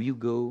who will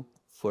go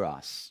for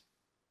us?"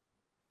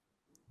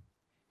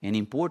 An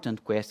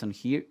important question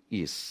here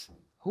is,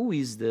 who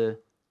is the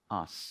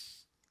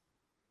us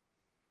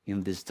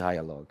in this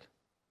dialogue?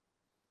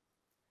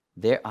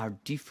 There are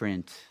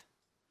different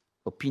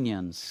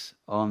opinions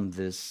on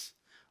this,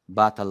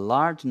 but a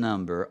large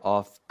number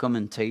of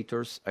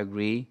commentators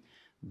agree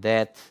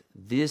that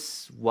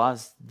this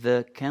was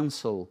the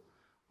counsel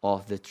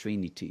of the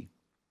Trinity,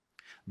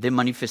 the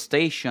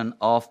manifestation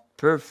of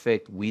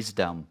perfect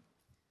wisdom.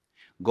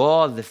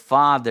 God the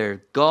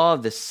Father,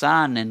 God the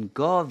Son, and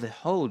God the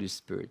Holy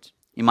Spirit.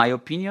 In my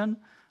opinion,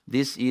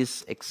 this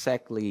is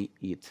exactly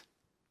it.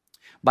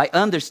 By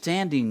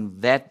understanding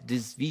that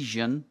this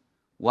vision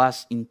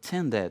was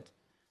intended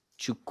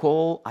to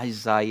call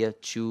Isaiah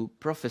to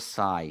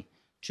prophesy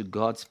to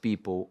God's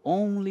people,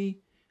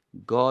 only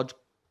God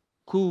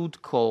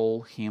could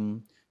call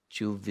him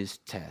to this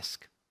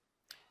task.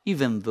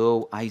 Even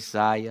though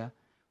Isaiah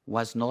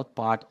was not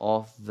part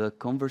of the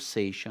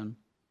conversation,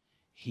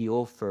 he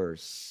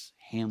offers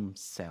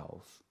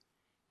himself.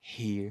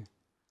 "Here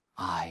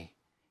I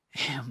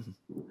am.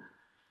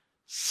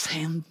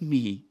 Send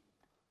me.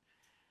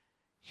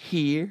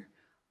 Here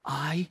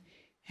I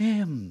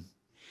am.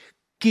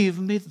 Give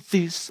me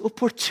this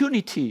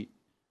opportunity."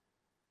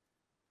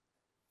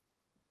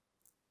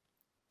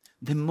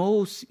 The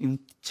most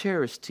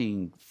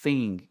interesting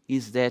thing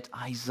is that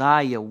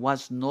Isaiah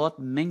was not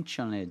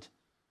mentioned,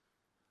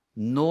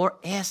 nor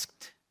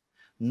asked,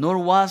 nor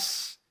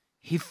was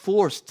he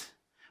forced,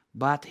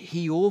 but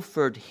he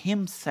offered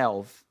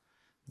himself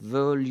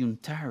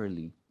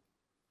voluntarily.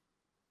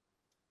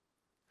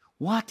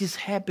 What is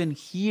happening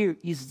here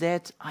is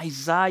that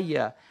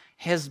Isaiah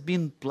has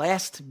been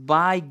blessed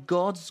by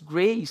God's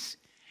grace.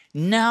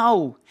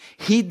 Now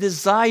he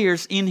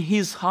desires in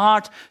his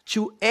heart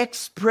to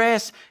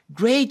express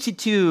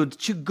gratitude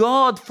to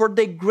God for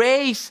the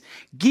grace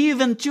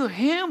given to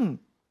him.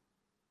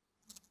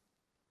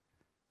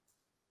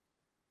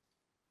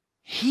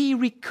 He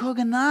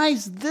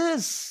recognized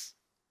this.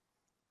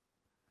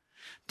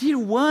 Dear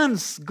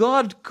ones,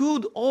 God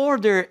could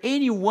order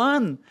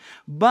anyone,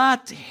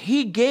 but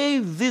he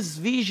gave this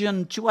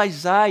vision to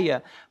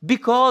Isaiah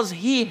because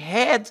he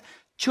had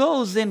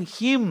chosen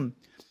him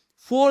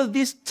for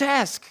this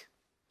task.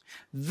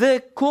 The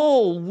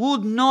call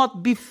would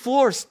not be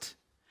forced,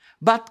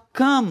 but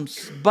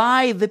comes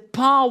by the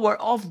power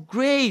of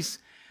grace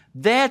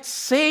that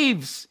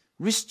saves,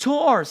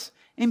 restores,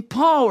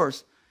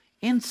 empowers,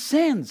 and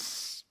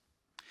sends.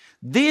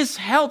 This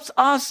helps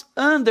us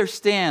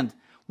understand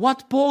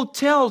what Paul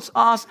tells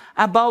us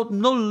about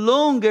no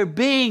longer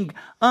being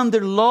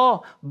under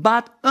law,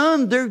 but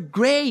under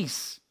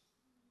grace.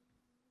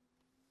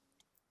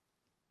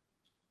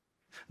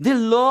 The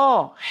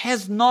law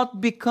has not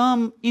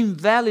become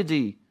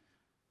invalid.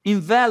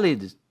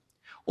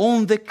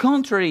 On the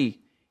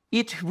contrary,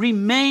 it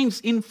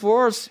remains in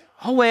force.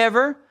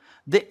 However,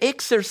 the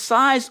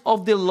exercise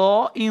of the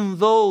law in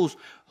those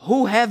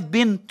who have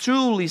been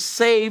truly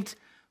saved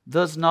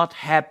does not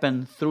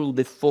happen through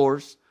the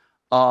force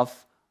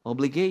of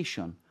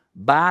obligation,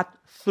 but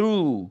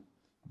through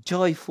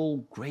joyful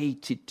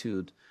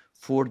gratitude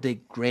for the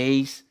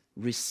grace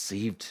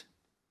received.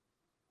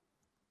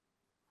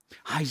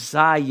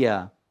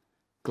 Isaiah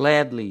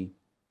gladly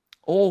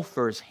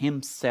offers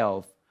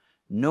himself,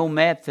 no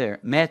matter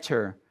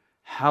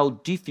how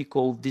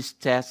difficult this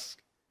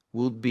task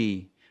would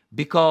be,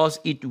 because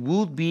it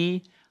would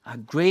be a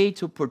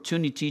great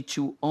opportunity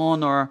to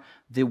honor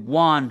the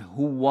one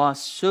who was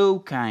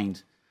so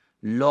kind,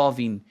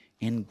 loving,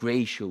 and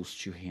gracious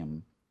to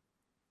him.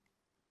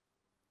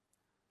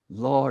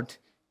 Lord,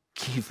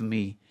 give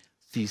me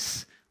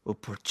this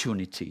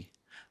opportunity.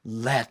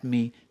 Let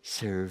me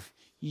serve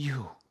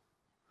you.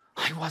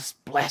 I was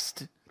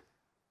blessed.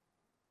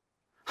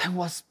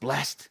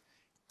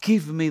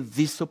 Give me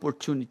this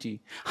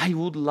opportunity. I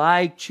would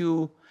like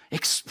to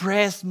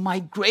express my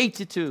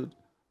gratitude.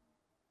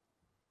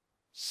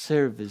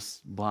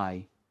 Service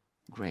by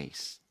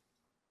grace.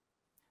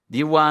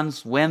 Dear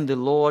ones, when the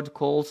Lord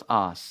calls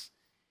us,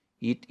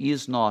 it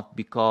is not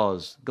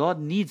because God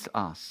needs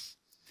us,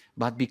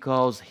 but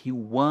because He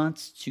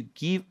wants to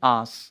give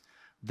us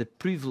the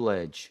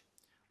privilege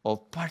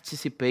of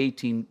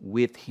participating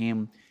with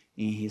Him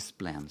in His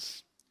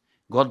plans.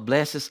 God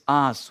blesses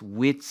us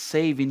with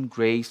saving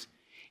grace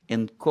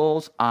and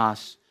calls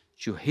us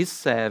to His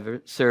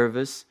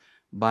service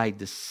by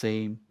the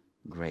same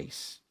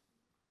grace.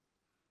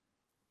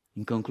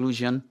 In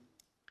conclusion,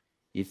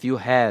 if you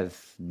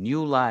have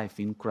new life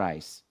in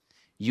Christ,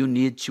 you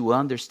need to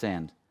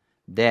understand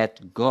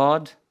that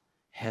God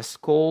has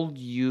called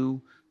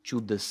you to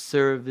the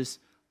service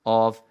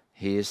of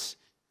His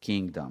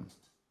kingdom.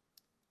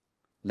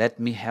 Let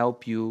me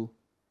help you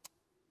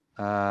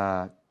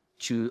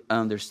to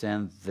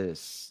understand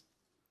this.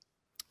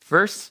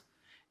 First,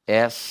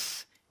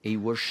 as a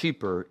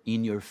worshiper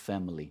in your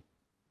family.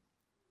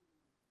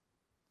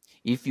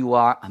 If you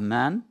are a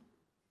man,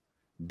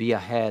 be a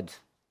head,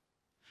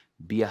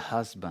 be a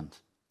husband,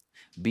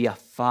 be a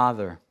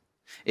father,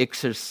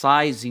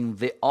 exercising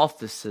the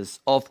offices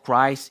of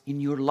Christ in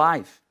your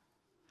life.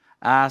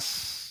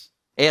 As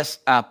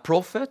a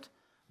prophet,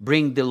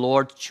 bring the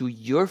Lord to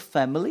your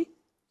family.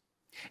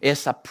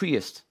 As a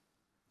priest,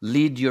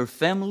 lead your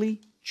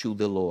family to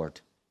the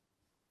Lord.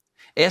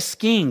 As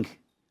king,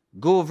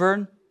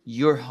 govern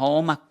your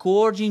home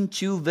according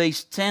to the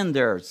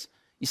standards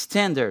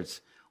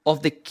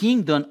of the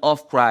kingdom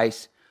of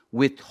Christ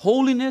with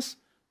holiness,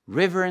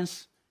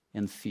 reverence,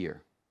 and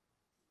fear.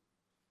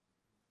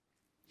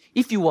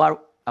 If you are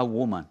a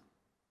woman,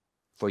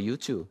 for you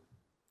too,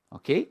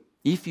 okay?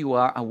 If you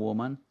are a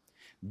woman,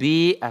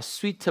 be a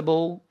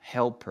suitable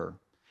helper,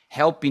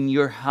 helping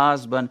your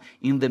husband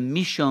in the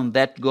mission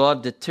that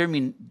God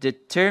determined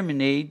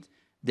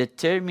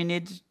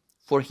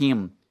for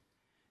him.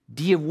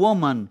 Dear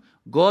woman,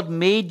 God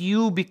made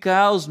you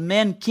because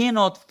men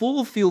cannot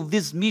fulfill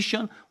this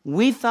mission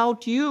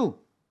without you.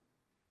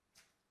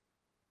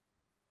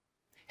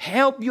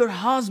 Help your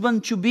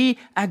husband to be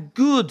a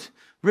good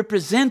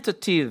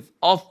representative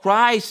of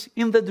Christ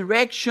in the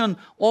direction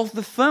of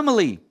the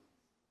family.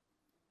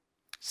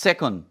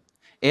 Second,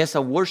 as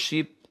a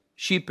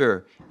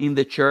worshiper in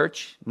the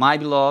church, my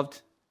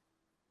beloved,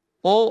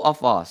 all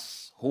of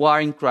us who are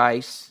in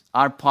Christ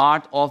are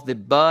part of the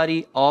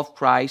body of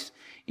Christ,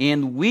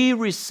 and we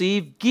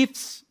receive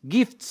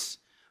gifts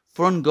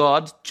from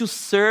God to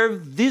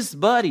serve this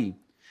body.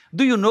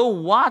 Do you know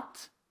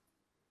what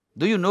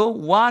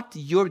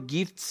your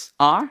gifts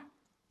are?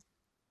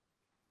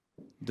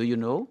 Do you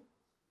know?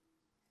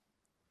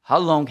 How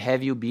long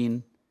have you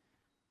been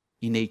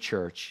in a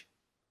church?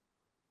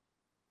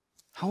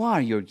 How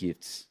are your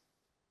gifts?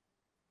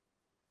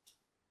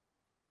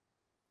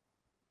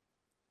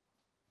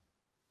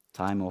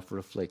 Time of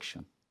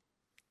reflection.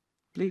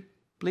 Blick,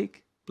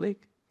 blick,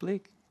 blick,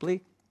 blick,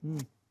 blick.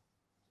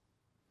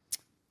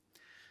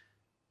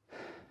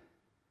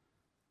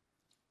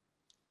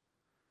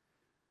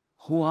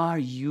 Who are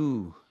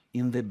you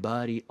in the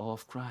body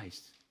of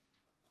Christ?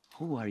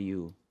 Who are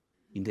you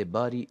in the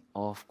body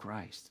of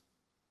Christ?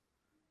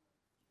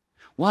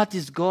 What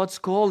is God's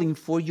calling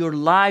for your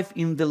life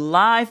in the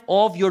life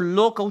of your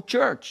local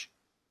church?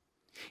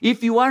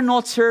 If you are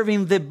not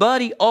serving the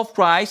body of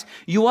Christ,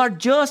 you are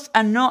just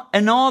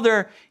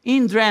another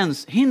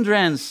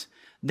hindrance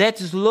that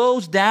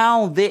slows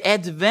down the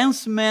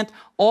advancement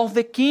of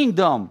the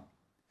kingdom.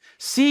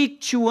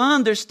 Seek to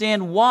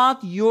understand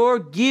what your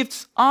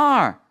gifts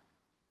are.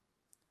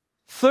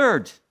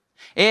 Third,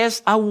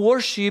 as a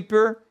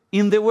worshiper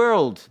in the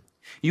world,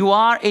 you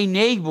are a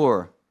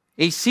neighbor,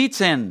 a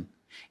citizen,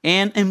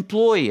 an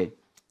employee,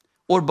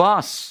 or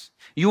boss.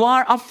 You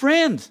are a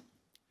friend.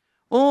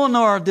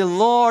 Honor the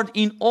Lord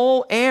in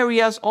all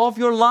areas of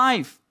your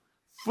life.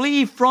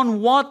 Flee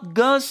from what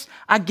goes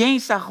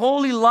against a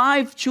holy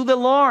life to the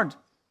Lord.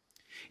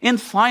 And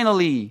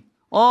finally,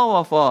 all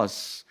of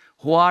us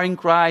who are in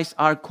Christ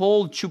are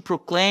called to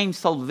proclaim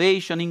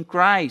salvation in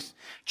Christ,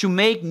 to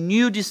make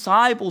new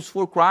disciples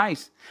for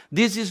Christ.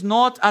 This is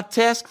not a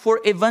task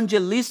for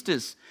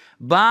evangelists,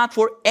 but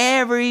for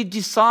every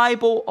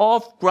disciple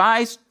of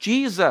Christ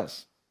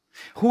Jesus.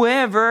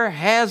 Whoever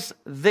has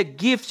the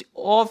gift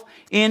of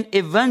an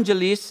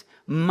evangelist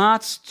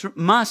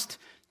must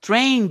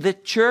train the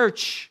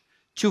church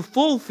to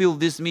fulfill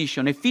this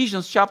mission.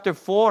 Ephesians chapter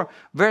 4,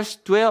 verse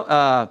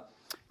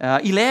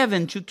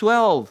 11 to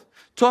 12.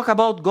 Talk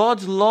about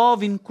God's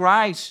love in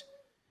Christ.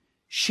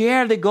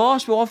 Share the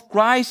gospel of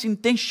Christ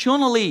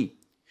intentionally.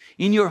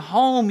 In your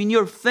home, in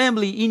your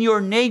family, in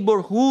your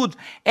neighborhood,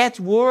 at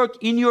work,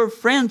 in your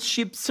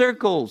friendship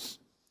circles.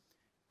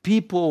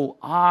 People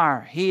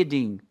are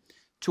heading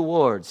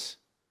towards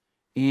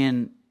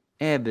an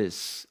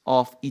abyss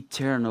of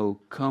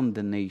eternal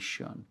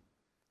condemnation.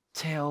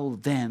 Tell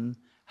them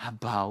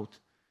about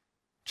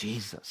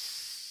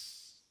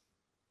Jesus.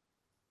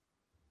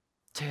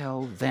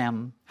 Tell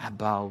them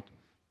about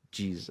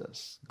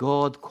Jesus.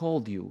 God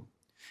called you.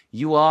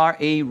 You are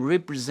a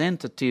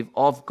representative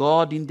of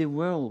God in the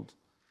world.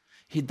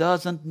 He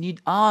doesn't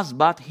need us,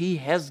 but He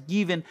has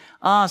given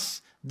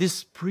us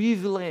this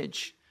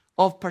privilege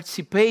of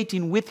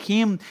participating with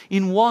Him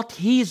in what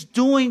He is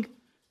doing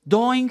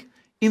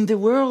in the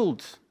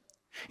world.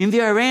 In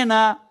the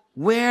arena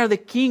where the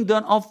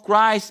kingdom of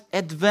Christ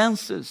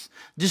advances,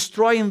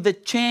 destroying the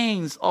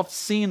chains of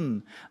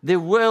sin, the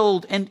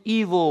world and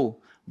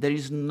evil, there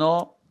is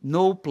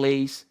no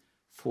place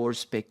for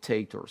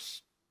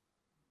spectators.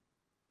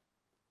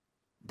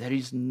 There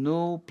is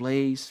no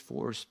place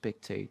for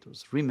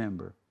spectators.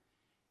 Remember,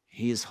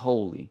 He is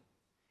holy.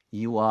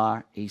 You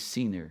are a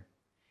sinner.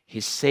 He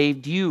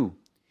saved you.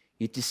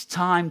 It is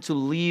time to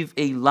live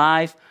a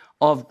life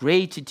of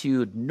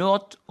gratitude,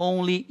 not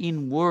only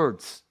in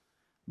words,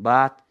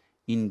 but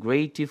in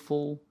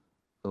grateful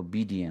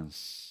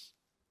obedience.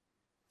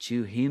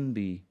 To him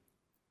be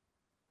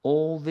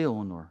all the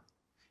honor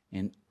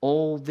and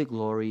all the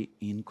glory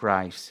in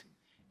Christ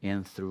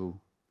and through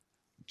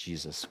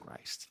Jesus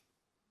Christ.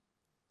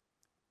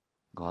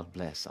 God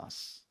bless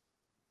us.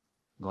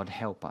 God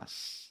help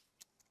us.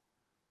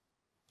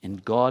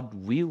 And God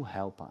will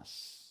help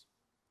us.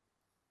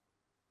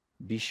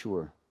 Be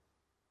sure,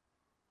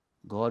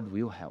 God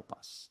will help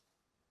us.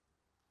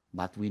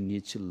 But we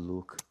need to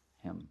look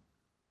Him.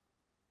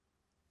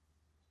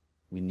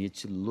 We need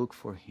to look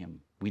for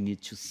Him. We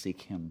need to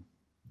seek Him.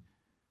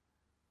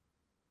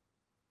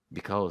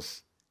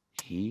 Because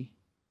He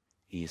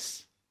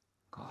is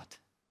God,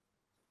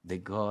 the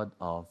God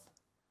of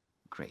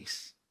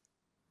grace.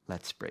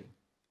 Let's pray.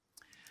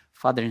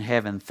 Father in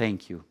heaven,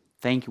 thank you.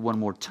 Thank you one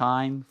more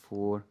time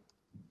for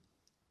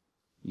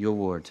your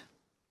word.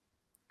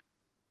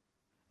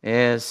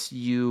 As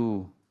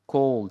you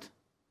called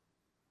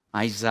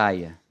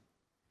Isaiah,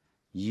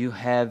 you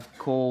have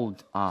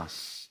called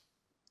us.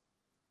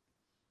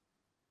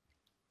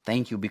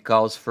 Thank you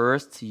because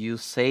first you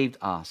saved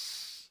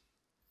us.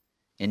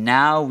 And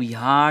now we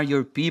are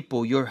your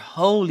people, your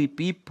holy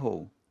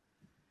people,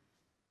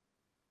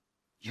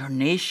 your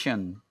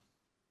nation,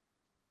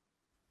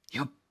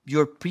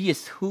 your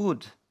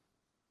priesthood,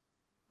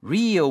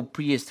 real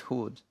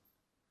priesthood.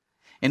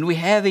 And we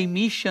have a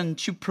mission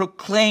to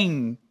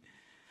proclaim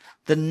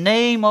the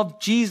name of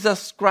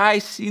Jesus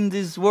Christ in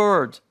this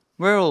world,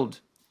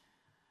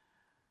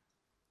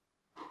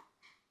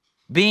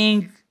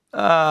 being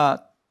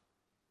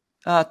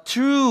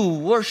true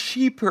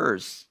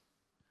worshippers,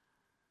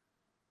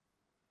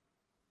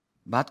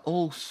 but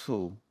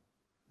also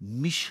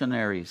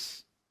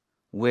missionaries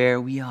where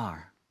we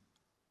are,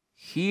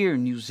 here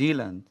in New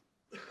Zealand,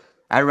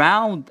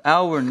 around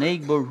our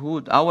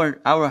neighborhood,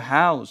 our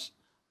house.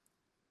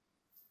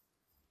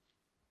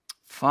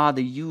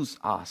 Father, use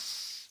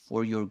us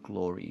for your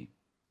glory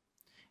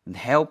and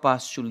help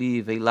us to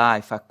live a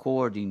life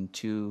according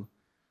to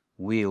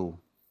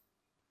will,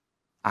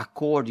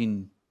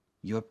 according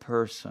your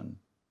person,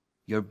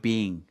 your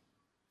being.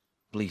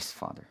 Please,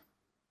 Father.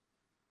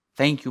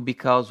 Thank you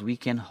because we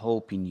can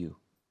hope in you.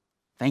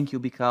 Thank you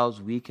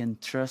because we can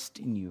trust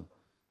in you.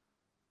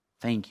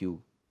 Thank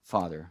you,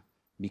 Father,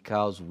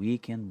 because we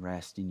can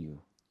rest in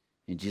you.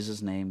 In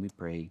Jesus' name we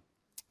pray.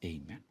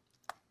 Amen.